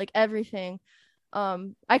hair, like everything.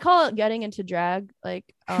 I call it getting into drag.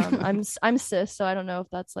 Like I'm cis, so I don't know if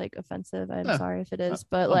that's like offensive. I'm sorry if it is,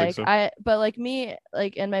 but like so. but like me,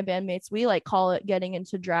 like and my bandmates, we like call it getting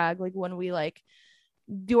into drag, like when we like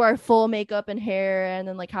do our full makeup and hair and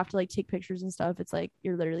then like have to like take pictures and stuff. It's like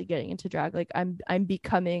you're literally getting into drag. Like I'm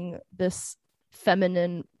becoming this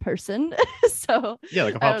feminine person. So yeah,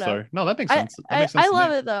 like a pop star. No, that makes sense. I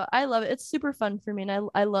love it though. I love it. It's super fun for me, and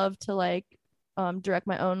I love to like direct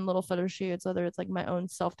my own little photo shoots, whether it's like my own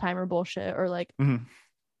self-timer bullshit or like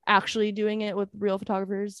actually doing it with real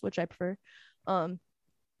photographers, which I prefer. But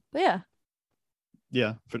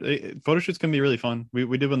yeah, photo shoots can be really fun.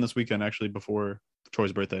 We did one this weekend actually before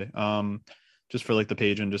Troy's birthday, just for like the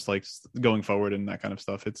page and just like going forward and that kind of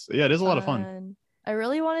stuff. It is a lot of fun. I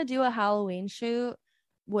really want to do a Halloween shoot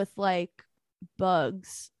with like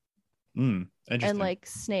bugs and like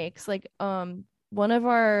snakes. Like one of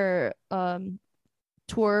our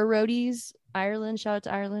tour roadies, Ireland, shout out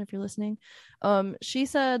to Ireland if you're listening, she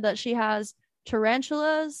said that she has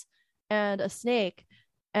tarantulas and a snake,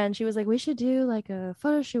 and she was like, we should do like a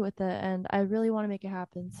photo shoot with it, and I really want to make it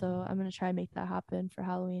happen. So I'm gonna try and make that happen for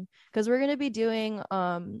Halloween, because we're gonna be doing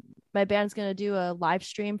my band's gonna do a live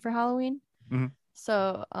stream for Halloween.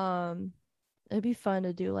 So it'd be fun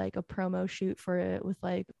to do like a promo shoot for it with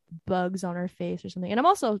like bugs on her face or something. And I'm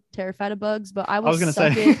also terrified of bugs, but I will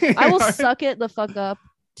suck it the fuck up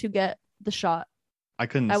to get the shot. I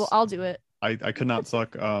couldn't. I'll do it. I could not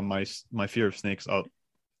suck my fear of snakes up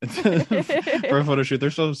for a photo shoot. They're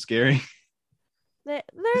so scary.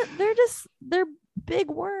 They're big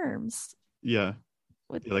worms Yeah,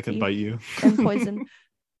 with yeah, they could teeth bite you. and poison.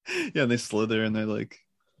 Yeah, and they slither and they're like,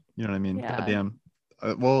 you know what I mean? Yeah. Goddamn.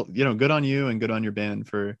 Well, good on you and good on your band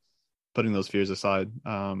for putting those fears aside.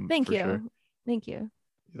 Thank for you. sure. Thank you.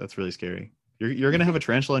 That's really scary. You're gonna have a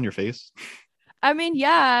tarantula in your face. I mean,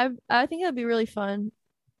 yeah, I think that'd be really fun.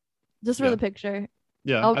 Just for Yeah. the picture.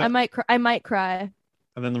 Yeah, I might cry.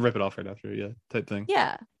 and then rip it off right after. Yeah, type thing.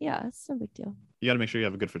 Yeah, it's no big deal. You got to make sure you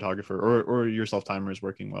have a good photographer, or your self timer is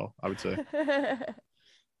working well. I would say.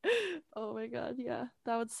 Oh my god, yeah,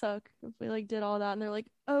 that would suck if we like did all that and they're like,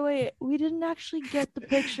 oh wait, we didn't actually get the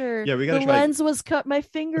picture. Yeah, we gotta the try. lens was cut. My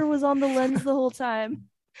finger was on the lens the whole time.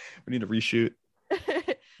 We need to reshoot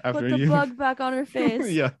after Put the you. bug back on her face.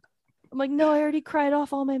 Yeah. I'm like, no, I already cried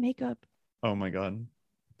off all my makeup. Oh my god,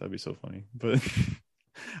 that'd be so funny. But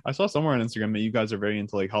I saw somewhere on Instagram that you guys are very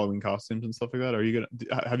into like Halloween costumes and stuff like that. Are you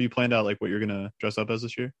gonna have you planned out like what you're gonna dress up as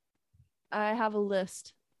this year? I have a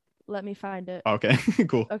list. Let me find it. Okay,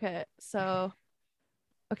 cool. Okay, so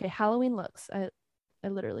Halloween looks. I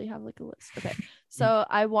literally have like a list. Okay, so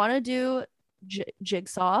I want to do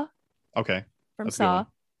Jigsaw Okay, from that's a good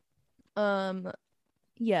Saw.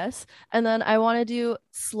 Yes, and then I want to do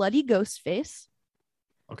Slutty Ghostface.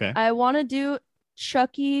 Okay. I want to do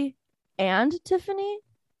Chucky and Tiffany.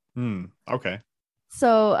 Okay.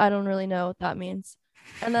 So I don't really know what that means.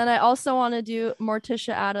 And then I also want to do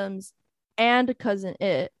Morticia Addams and Cousin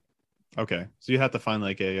It. Okay. So you have to find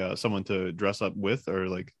like a someone to dress up with or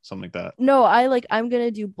like something like that. No, I'm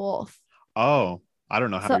gonna do both. Oh, I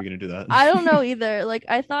don't know how So, you're gonna do that. I don't know either. Like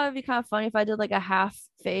I thought it'd be kind of funny if I did like a half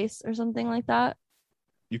face or something like that.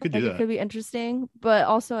 You could Like do it could be interesting, but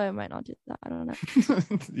also I might not do that. I don't know.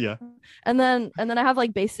 that. Yeah. And then I have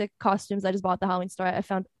like basic costumes. I just bought at the Halloween store. I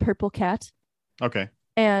found purple cat Okay.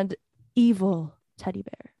 and evil teddy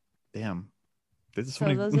bear. Damn. This is So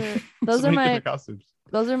funny. those so are many my different costumes.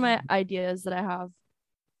 those are my ideas that I have.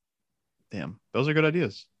 Damn. Those are good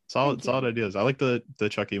ideas. Thank Solid you. ideas. I like the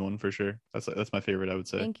Chucky one for sure. That's my favorite, I would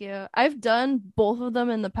say. Thank you. I've done both of them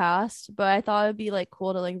in the past, but I thought it'd be like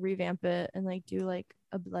cool to like revamp it and like do like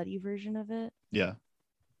a bloody version of it. Yeah.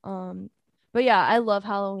 But yeah, I love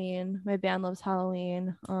Halloween. My band loves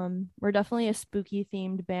Halloween. We're definitely a spooky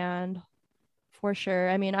themed band for sure.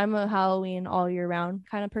 I mean, I'm a Halloween all year round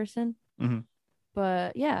kind of person. Mm-hmm.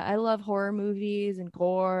 But yeah, I love horror movies and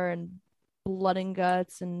gore and blood and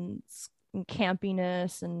guts and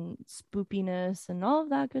campiness and spoopiness and all of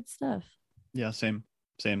that good stuff. Yeah, same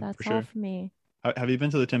That's for all sure. for me. Have you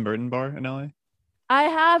been to the Tim Burton bar in LA? I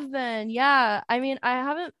have been, yeah. I mean, I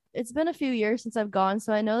haven't, it's been a few years since I've gone,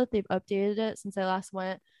 so I know that they've updated it since I last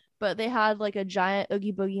went, but they had like a giant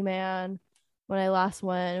Oogie Boogie Man when I last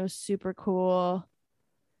went. It was super cool.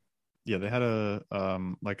 Yeah, they had a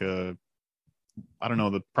like a I don't know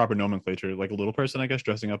the proper nomenclature, like a little person, I guess,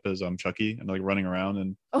 dressing up as Chucky and like running around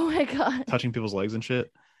and Oh my God. touching people's legs and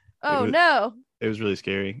shit. Oh was, no. It was really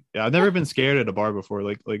scary. Yeah, I've never been scared at a bar before.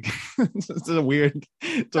 Like it's a weird.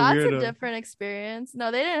 It's That's a weird. a different experience. No,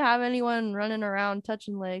 they didn't have anyone running around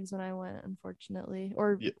touching legs when I went, unfortunately,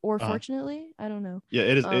 or fortunately. I don't know. Yeah,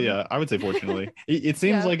 it is. Yeah, I would say fortunately. It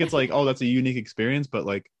seems Yeah. like it's like, oh, that's a unique experience, but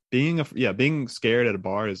like being scared at a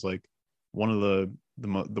bar is like one of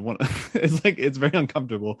the one. It's like it's very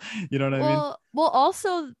uncomfortable. You know what I mean? Well,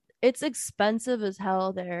 also it's expensive as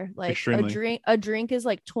hell there. Like Extremely. a drink is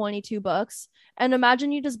like $22. And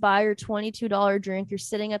imagine you just buy your $22 drink, you're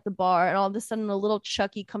sitting at the bar, and all of a sudden a little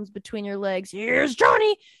Chucky comes between your legs. Here's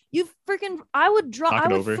Johnny. You freaking I would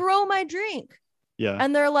throw my drink. Yeah.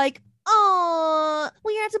 And they're like, oh,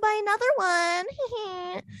 we have to buy another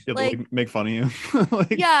one. Yeah, like make fun of you.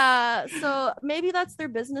 Like, yeah, so maybe that's their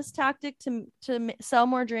business tactic to sell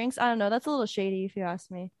more drinks. I don't know. That's a little shady if you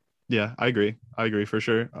ask me. Yeah, I agree for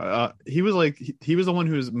sure. He was like he was the one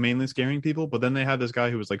who was mainly scaring people, but then they had this guy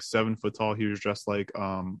who was like 7 foot tall. He was dressed like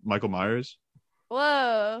Michael Myers.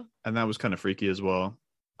 Whoa, and that was kind of freaky as well.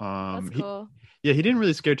 that's cool. He didn't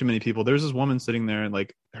really scare too many people. There was this woman sitting there and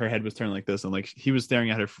like her head was turned like this, and like he was staring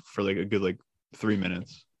at her for like a good like 3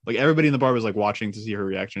 minutes. Like everybody in the bar was like watching to see her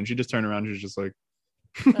reaction. She just turned around. She was just like,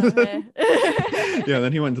 Okay. yeah.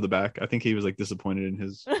 Then he went to the back. I think he was like disappointed in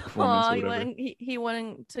his performance or whatever. he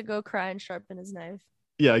went to go cry and sharpen his knife.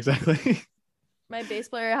 Yeah, exactly. My bass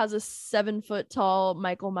player has a 7 foot tall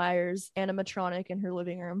Michael Myers animatronic in her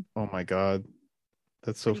living room. Oh my god,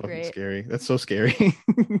 that's so Pretty fucking great. scary. That's so scary.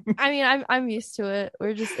 I mean, I'm used to it.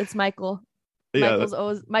 It's Michael. Yeah,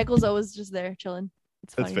 Michael's always just there chilling.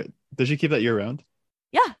 It's that's funny. fair. Does she keep that year round?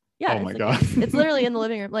 Yeah, Yeah, Oh it's my like God. it's literally in the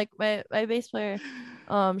living room. Like my bass player,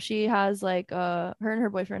 she has like her and her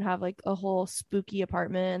boyfriend have like a whole spooky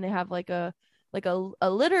apartment, and they have like a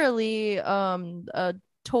literally a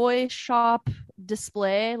toy shop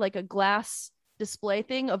display, like a glass display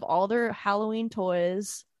thing of all their Halloween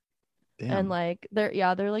toys. And Damn. like they're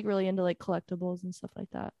like really into like collectibles and stuff like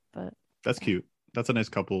that. But That's yeah, cute. That's a nice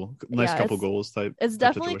yeah, couple goals it's type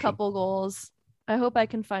definitely situation. couple goals. I hope I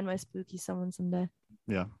can find my spooky someone someday.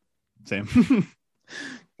 Yeah. Same.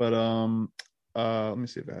 But let me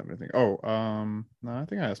see if I have anything. Oh, no, I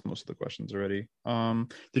think I asked most of the questions already.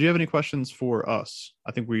 Did you have any questions for us?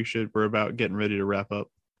 I think we're about getting ready to wrap up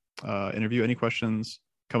interview. Any questions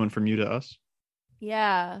coming from you to us?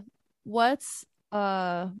 Yeah. What's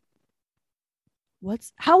uh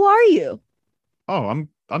what's how are you? Oh,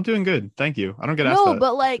 I'm doing good. Thank you. I don't get asked No, that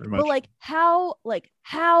but very much.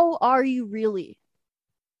 how are you really?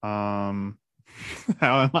 Um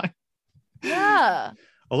how am I? Yeah.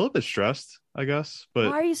 A little bit stressed, I guess, Why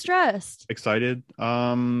but are you stressed? excited.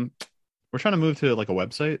 We're trying to move to like a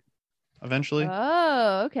website eventually.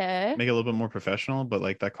 Oh, okay. Make it a little bit more professional, but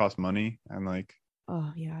like that costs money and like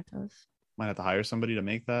Oh, yeah, it does. might have to hire somebody to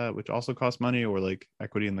make that, which also costs money or like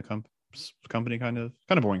equity in the company kind of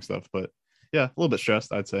boring stuff, but yeah, a little bit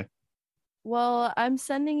stressed, I'd say. Well, I'm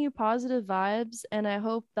sending you positive vibes, and I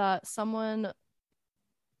hope that someone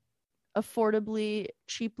affordably,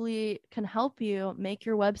 cheaply can help you make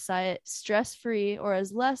your website stress free or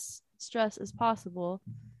as less stress as possible.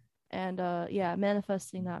 And yeah,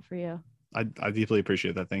 manifesting that for you. I deeply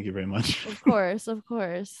appreciate that. Thank you very much. Of course, of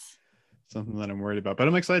course. Something that I'm worried about, but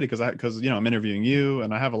I'm excited because I'm interviewing you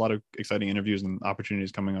and I have a lot of exciting interviews and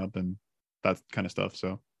opportunities coming up and that kind of stuff.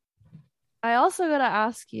 So, I also gotta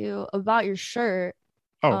ask you about your shirt.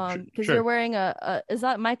 oh, Because you're sure. wearing a is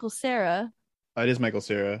that Michael Cera? It is Michael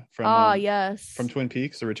Cera Ah, from yes. Twin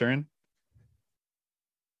Peaks: The Return.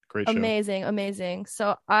 Great show. Amazing, amazing.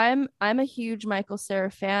 So I'm a huge Michael Cera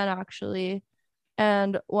fan actually.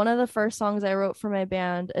 And one of the first songs I wrote for my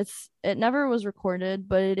band, it never was recorded,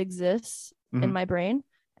 but it exists in Hmm. my brain.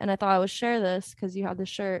 And I thought I would share this because you have the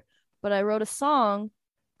shirt. But I wrote a song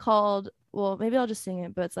called, well, maybe I'll just sing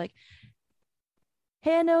it, but it's like,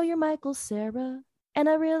 hey, I know you're Michael Cera, and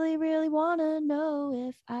I really, really wanna know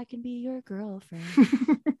if I can be your girlfriend.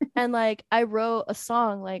 And like I wrote a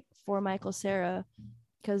song like for Michael Cera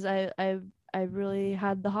because I really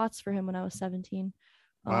had the hots for him when I was 17.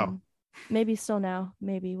 Wow. Maybe still now,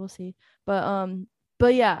 maybe we'll see. But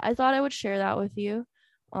yeah, I thought I would share that with you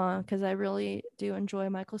because I really do enjoy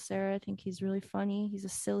Michael Cera. I think he's really funny. He's a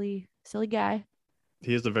silly guy.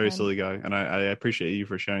 He is a very And silly guy, and I appreciate you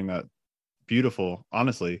for sharing that. Beautiful,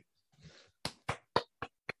 honestly,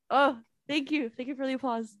 oh, thank you for the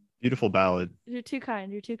applause. beautiful ballad. You're too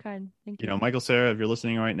kind. You're too kind. Thank You you. know, Michael Cera, if you're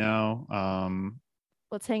listening right now,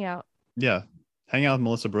 Let's hang out. yeah, hang out with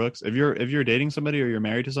Melissa Brooks. If you're dating somebody or you're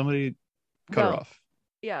married to somebody, cut her Don't. off.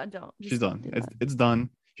 Yeah, don't. She's Just don't done. do It's that. it's done.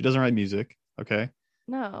 She doesn't write music. Okay,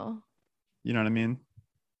 No. you know what I mean?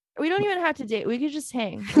 We don't even have to date. We could just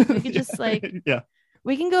hang. Like we could just Yeah, like yeah.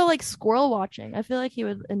 we can go like squirrel watching. I feel like he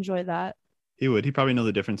would enjoy that. He would. He probably know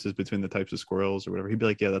the differences between the types of squirrels or whatever. He'd be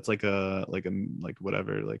like, yeah, that's like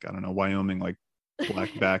whatever, like I don't know, Wyoming, like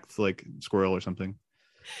black backed like squirrel or something.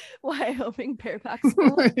 Wyoming bareback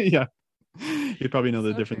squirrel. Yeah, he'd probably know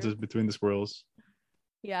the So differences true. between the squirrels.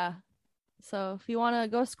 Yeah. So if you want to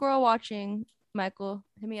go squirrel watching, Michael,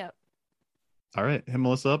 hit me up. All right, hit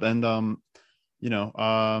Melissa up, and that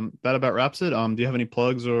about wraps it. Do you have any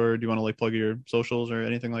plugs, or do you want to like plug your socials or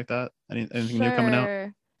anything like that? Anything new coming out?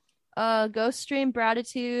 Sure. Go stream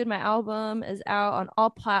Gratitude. My album is out on all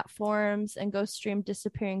platforms, and go stream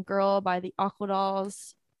Disappearing Girl by the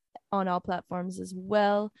Aquadolls on all platforms as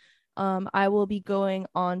well. I will be going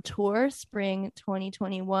on tour spring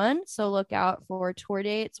 2021, so look out for tour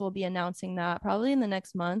dates. We'll be announcing that probably in the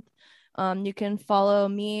next month. You can follow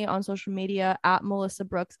me on social media at Melissa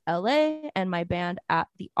Brooks LA and my band at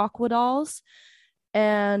the Aquadolls.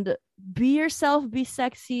 And be yourself, be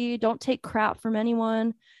sexy, don't take crap from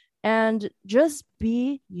anyone, and just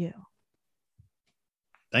be you.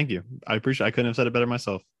 Thank you. I appreciate. I couldn't have said it better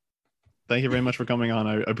myself. Thank you very much for coming on.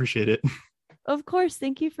 I appreciate it. Of course,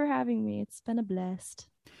 thank you for having me. It's been a blast.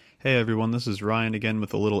 Hey everyone, this is Ryan again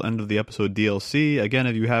with a little end of the episode DLC. Again,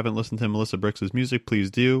 if you haven't listened to Melissa Brooks' music,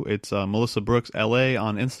 please do. It's Melissa Brooks LA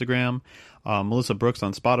on Instagram, Melissa Brooks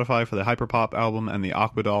on Spotify for the Hyperpop album, and the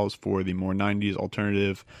Aquadolls for the more 90s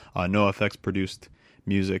alternative, no effects produced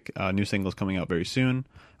music. New singles coming out very soon.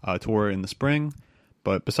 Tour in the spring.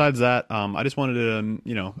 But besides that, I just wanted to,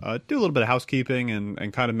 do a little bit of housekeeping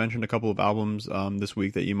and kind of mention a couple of albums this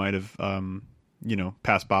week that you might have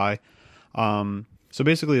pass by. So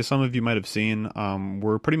basically, as some of you might have seen,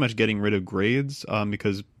 we're pretty much getting rid of grades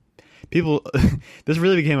because people this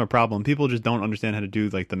really became a problem. People just don't understand how to do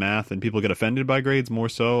like the math, and people get offended by grades more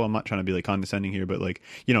so. I'm not trying to be like condescending here, but like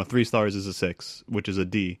 3 stars is a 6, which is a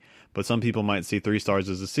D, but some people might see 3 stars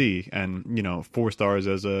as a C, and 4 stars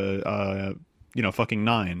as a fucking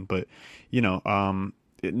 9. But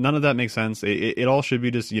none of that makes sense. It all should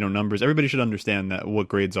be just numbers. Everybody should understand that what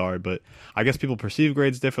grades are, but I guess people perceive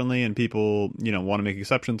grades differently, and people want to make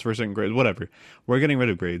exceptions for certain grades. Whatever. We're getting rid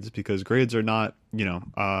of grades because grades are not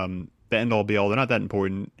the end all be all. They're not that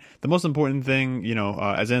important. The most important thing,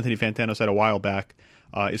 as Anthony Fantano said a while back,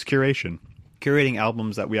 is curation. Curating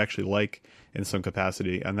albums that we actually like in some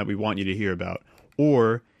capacity and that we want you to hear about,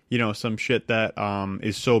 or some shit that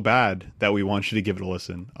is so bad that we want you to give it a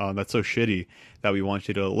listen. That's so shitty that we want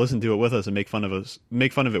you to listen to it with us and make fun of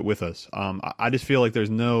it with us. I just feel like there's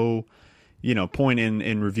no point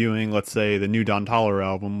in reviewing, let's say, the new Don Toliver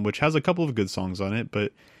album, which has a couple of good songs on it,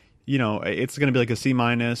 but it's going to be like a C-,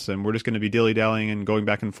 and we're just going to be dilly-dallying and going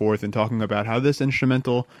back and forth and talking about how this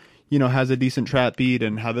instrumental has a decent trap beat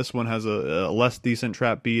and how this one has a less decent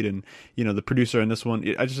trap beat, and the producer in this one,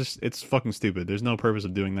 it's fucking stupid. There's no purpose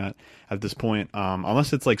of doing that at this point,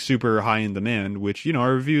 unless it's like super high in demand, which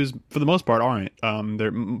our reviews for the most part aren't.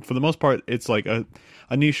 They're, for the most part, it's like a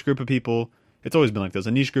niche group of people. It's always been like this,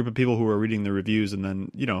 a niche group of people who are reading the reviews, and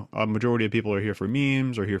then a majority of people are here for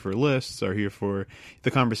memes, or here for lists, or here for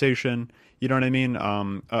the conversation. You know what I mean?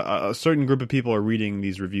 A certain group of people are reading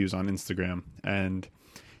these reviews on Instagram, and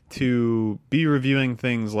to be reviewing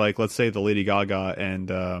things like, let's say, the Lady Gaga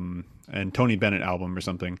and Tony Bennett album or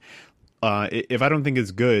something, if I don't think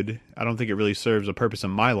it's good, I don't think it really serves a purpose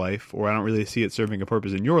in my life, or I don't really see it serving a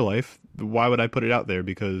purpose in your life, why would I put it out there?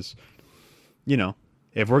 Because,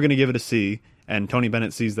 if we're going to give it a C, and Tony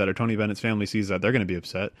Bennett sees that, or Tony Bennett's family sees that, they're going to be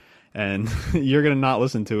upset, and you're going to not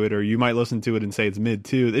listen to it, or you might listen to it and say it's mid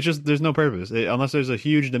too. It's just, there's no purpose unless there's a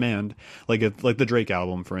huge demand, like the Drake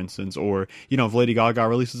album, for instance, or if Lady Gaga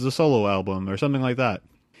releases a solo album or something like that.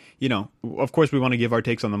 Of course we want to give our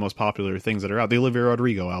takes on the most popular things that are out. The Olivia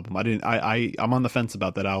Rodrigo album, I'm on the fence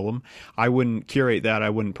about that album. I wouldn't curate that.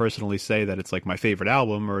 I wouldn't personally say that it's like my favorite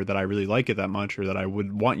album, or that I really like it that much, or that I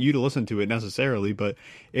would want you to listen to it necessarily, but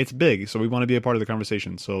it's big, so we want to be a part of the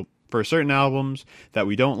conversation. So for certain albums that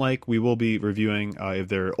we don't like, we will be reviewing if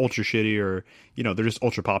they're ultra shitty, or they're just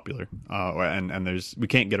ultra popular, and we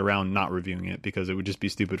can't get around not reviewing it because it would just be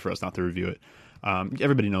stupid for us not to review it.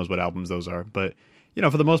 Everybody knows what albums those are, but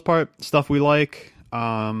for the most part, stuff we like,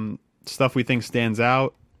 stuff we think stands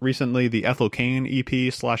out. Recently, the Ethel Cain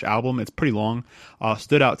EP/album, it's pretty long,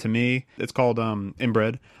 stood out to me. It's called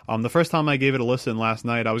Inbred. The first time I gave it a listen last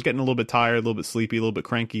night, I was getting a little bit tired, a little bit sleepy, a little bit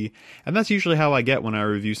cranky, and that's usually how I get when I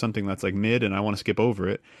review something that's like mid and I want to skip over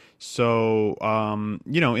it. So,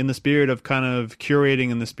 in the spirit of kind of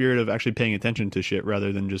curating, in the spirit of actually paying attention to shit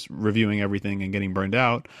rather than just reviewing everything and getting burned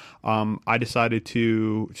out, I decided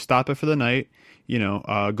to stop it for the night.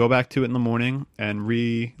 Go back to it in the morning and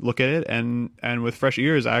re-look at it, and with fresh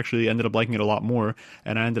ears, I actually ended up liking it a lot more,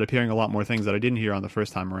 and I ended up hearing a lot more things that I didn't hear on the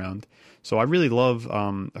first time around. So I really love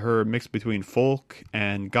her mix between folk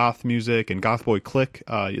and goth music and goth boy click,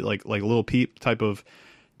 like Lil Peep type of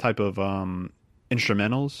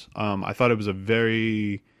instrumentals. I thought it was a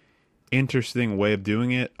very interesting way of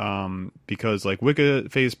doing it, because like Wicca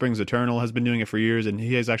Phase Springs Eternal has been doing it for years, and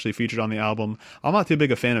he has actually featured on the album. I'm not too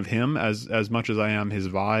big a fan of him as much as I am his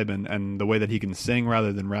vibe and the way that he can sing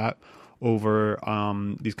rather than rap over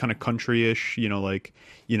these kind of country-ish,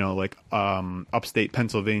 upstate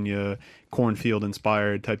Pennsylvania cornfield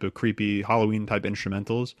inspired type of creepy Halloween type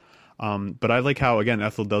instrumentals. But I like how, again,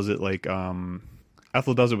 Ethel does it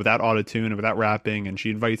Ethel does it without autotune and without rapping, and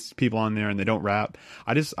she invites people on there and they don't rap.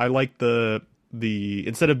 I like the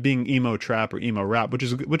instead of being emo trap or emo rap, which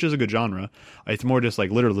is a good genre, it's more just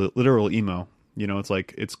like literal emo.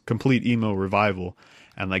 It's complete emo revival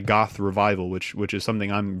and like goth revival, which is something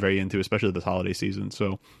I'm very into, especially this holiday season.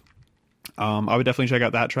 So I would definitely check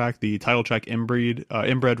out that track. The title track,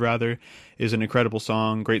 Inbred rather, is an incredible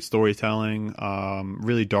song. Great storytelling,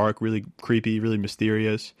 really dark, really creepy, really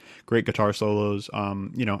mysterious. Great guitar solos.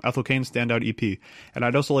 Ethel Cain's standout EP. And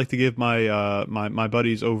I'd also like to give my my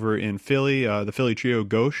buddies over in Philly, the Philly trio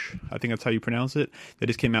Gauche, I think that's how you pronounce it. They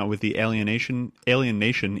just came out with the Alien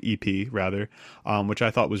Nation EP rather, which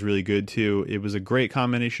I thought was really good too. It was a great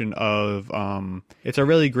combination of it's a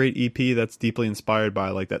really great EP that's deeply inspired by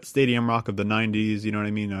like that stadium rock of the 90s, you know what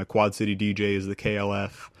I mean? Quad City DJs, the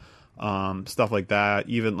KLF, stuff like that.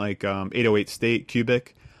 Even like 808 State,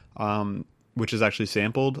 Cubic. which is actually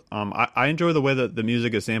sampled. I enjoy the way that the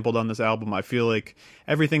music is sampled on this album. I feel like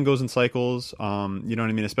everything goes in cycles. You know what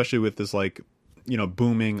I mean? Especially with this like,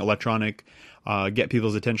 booming electronic, get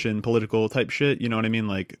people's attention, political type shit. You know what I mean?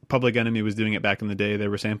 Like Public Enemy was doing it back in the day. They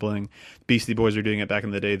were sampling. Beastie Boys are doing it back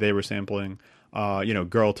in the day. They were sampling.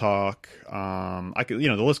 Girl Talk. I could,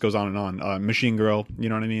 the list goes on and on. Machine Girl. You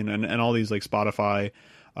know what I mean? And all these like Spotify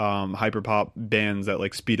hyperpop bands that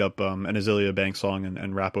like speed up an Azealia Banks song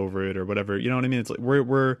and rap over it or whatever. You know what I mean? It's like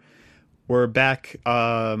we're back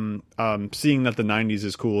seeing that the 90s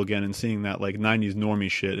is cool again, and seeing that like 90s normie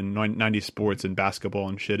shit and 90s sports and basketball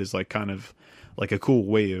and shit is like kind of like a cool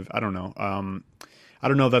wave. I don't know. I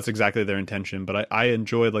don't know if that's exactly their intention, but I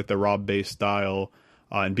enjoyed like the Rob Bass style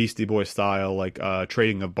and Beastie Boy style, like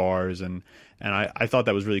trading of bars, and I thought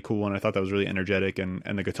that was really cool, and I thought that was really energetic, and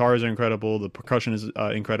the guitars are incredible, the percussion is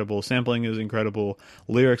incredible, sampling is incredible,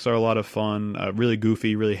 lyrics are a lot of fun, really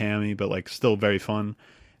goofy, really hammy, but like still very fun.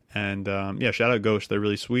 And shout out Ghost, they're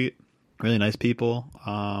really sweet, really nice people.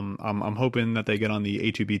 I'm hoping that they get on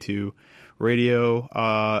the A2B2 radio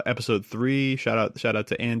episode 3. Shout out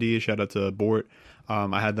to Andy, shout out to Bort.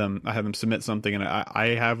 I had them submit something, and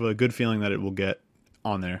I have a good feeling that it will get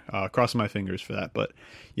on there. Crossing my fingers for that, but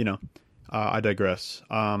I digress.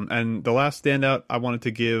 And the last standout I wanted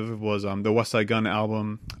to give was the West Side Gun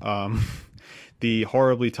album, the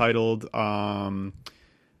horribly titled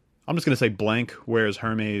I'm just gonna say Blank Where's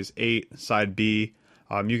Hermes 8 Side B.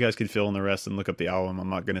 You guys can fill in the rest and look up the album. I'm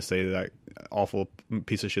not gonna say that awful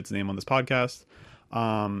piece of shit's name on this podcast.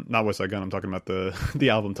 Not West Side Gun. I'm talking about the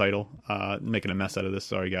album title. Making a mess out of this.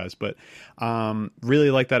 Sorry guys, but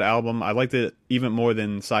really like that album. I liked it even more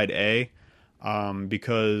than Side A,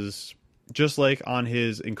 because just like on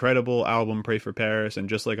his incredible album Pray for Paris, and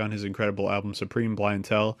just like on his incredible album Supreme Blind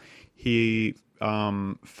Tell, he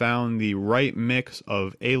found the right mix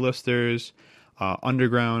of A-listers,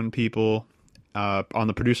 underground people, on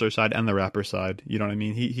the producer side and the rapper side. You know what I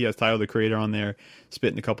mean? He has Tyler the Creator on there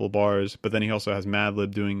spitting a couple of bars, but then he also has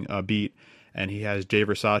Madlib doing a beat, and he has Jay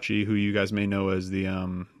Versace, who you guys may know as the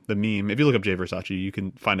meme. If you look up Jay Versace, you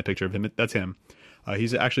can find a picture of him. That's him.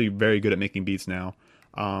 He's actually very good at making beats now.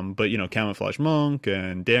 But Camouflage Monk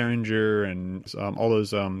and Derringer and all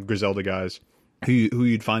those Griselda guys who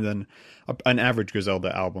you'd find on an average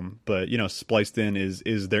Griselda album, but spliced in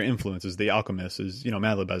is their influence, is The Alchemist, is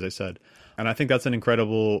Madlib, as I said. And I think that's an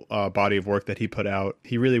incredible body of work that he put out.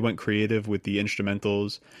 He really went creative with the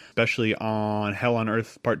instrumentals, especially on Hell on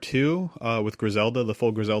Earth Part 2 with Griselda, the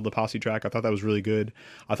full Griselda posse track. I thought that was really good.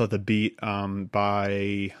 I thought the beat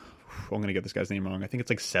by, I'm going to get this guy's name wrong, I think it's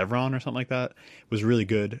like Sevron or something like that, was really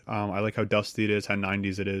good. I like how dusty it is, how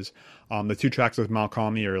 90s it is. The 2 tracks with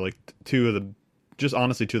Malcolm are like two of the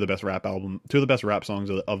best rap songs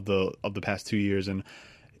of the past 2 years, and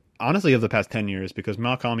honestly of the past 10 years, because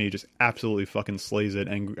Malcolm just absolutely fucking slays it,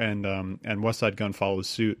 and West Side Gun follows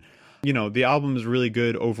suit. The album is really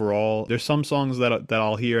good overall. There's some songs that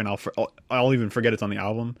I'll hear and I'll even forget it's on the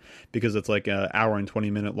album, because it's like an hour and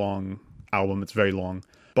 20-minute long album. It's very long,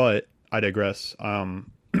 but I digress.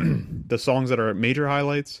 The songs that are major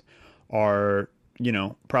highlights are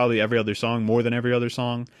probably every other song, more than every other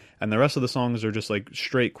song, and the rest of the songs are just like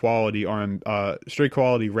straight quality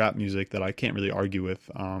rap music that I can't really argue with.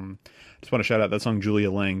 Just want to shout out that song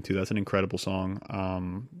Julia Lang too. That's an incredible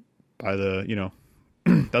song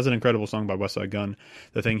that's an incredible song by West Side Gun.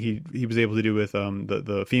 The thing he was able to do with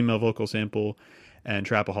the female vocal sample and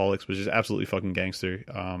Trapaholics was just absolutely fucking gangster.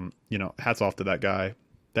 Hats off to that guy.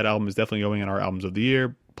 That album is definitely going in our albums of the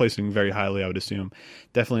year, placing very highly, I would assume.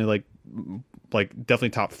 Definitely definitely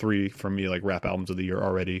top 3 for me, like rap albums of the year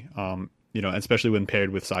already. Especially when paired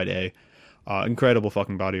with Side A. Incredible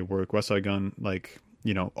fucking body of work. West Side Gun,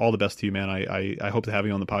 all the best to you, man. I hope to have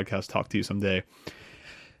you on the podcast, talk to you someday.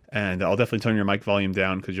 And I'll definitely turn your mic volume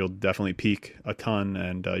down, because you'll definitely peak a ton,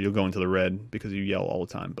 and you'll go into the red because you yell all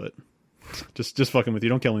the time. But just fucking with you.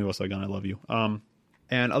 Don't kill me, West Side Gun. I love you.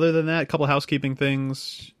 And other than that, a couple housekeeping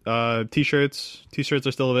things. T-shirts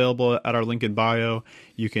are still available at our link in bio.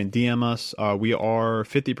 You can DM us. We are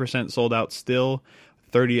 50% sold out still.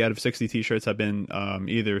 30 out of 60 t-shirts have been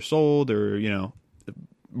either sold, or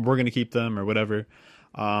we're gonna keep them or whatever.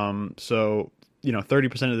 30%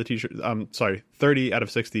 of the t-shirts, 30 out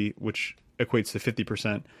of 60, which equates to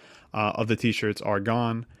 50% of the t-shirts are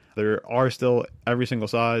gone. There are still every single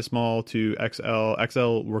size, small to XL.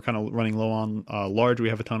 XL, we're kind of running low on. Large, we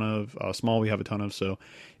have a ton of. Small, we have a ton of. So,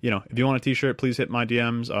 if you want a t-shirt, please hit my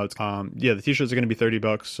DMs. The t-shirts are going to be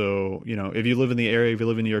 $30. So, if you live in the area, if you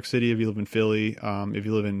live in New York City, if you live in Philly, if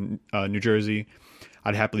you live in New Jersey,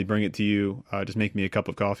 I'd happily bring it to you. Just make me a cup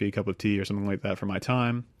of coffee, a cup of tea, or something like that for my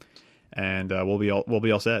time. and we'll be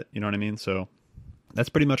all set. You know what I mean? So that's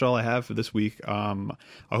pretty much all I have for this week. I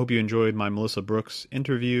hope you enjoyed my Melissa Brooks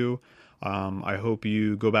interview. I hope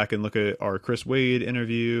you go back and look at our Chris Wade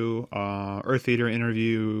interview, Earth Theater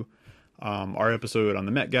interview, our episode on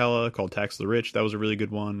the Met Gala called Tax the Rich. That was a really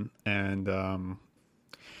good one. And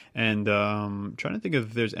trying to think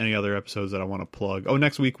if there's any other episodes that I want to plug. Oh,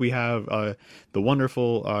 next week we have the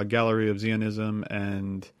wonderful Gallery of Zionism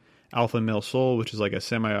and Alpha Male Soul, which is like a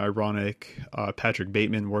semi-ironic Patrick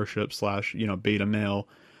Bateman worship / beta male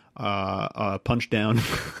punch down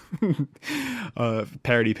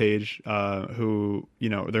parody page, who,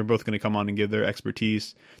 they're both going to come on and give their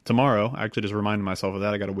expertise tomorrow. I actually just reminded myself of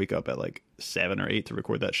that. I got to wake up at like 7 or 8 to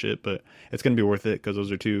record that shit, but it's going to be worth it because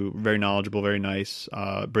those are two very knowledgeable, very nice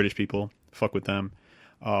British people. Fuck with them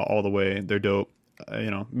all the way. They're dope.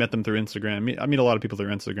 Met them through Instagram. I meet a lot of people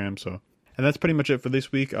through Instagram. So, and that's pretty much it for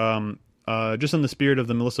this week. Just in the spirit of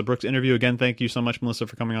the Melissa Brooks interview, again, thank you so much, Melissa,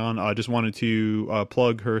 for coming on. I just wanted to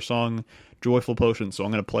plug her song, Joyful Potion. So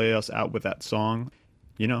I'm going to play us out with that song.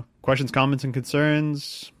 Questions, comments, and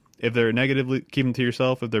concerns. If they're negative, keep them to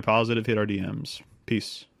yourself. If they're positive, hit our DMs.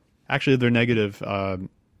 Peace. Actually, if they're negative,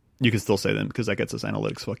 you can still say them because that gets us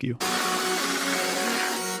analytics. Fuck you.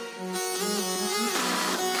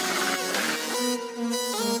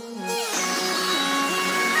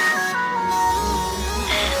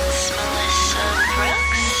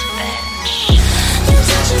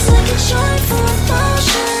 Just like a joyful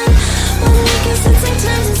potion, when we can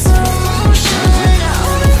sense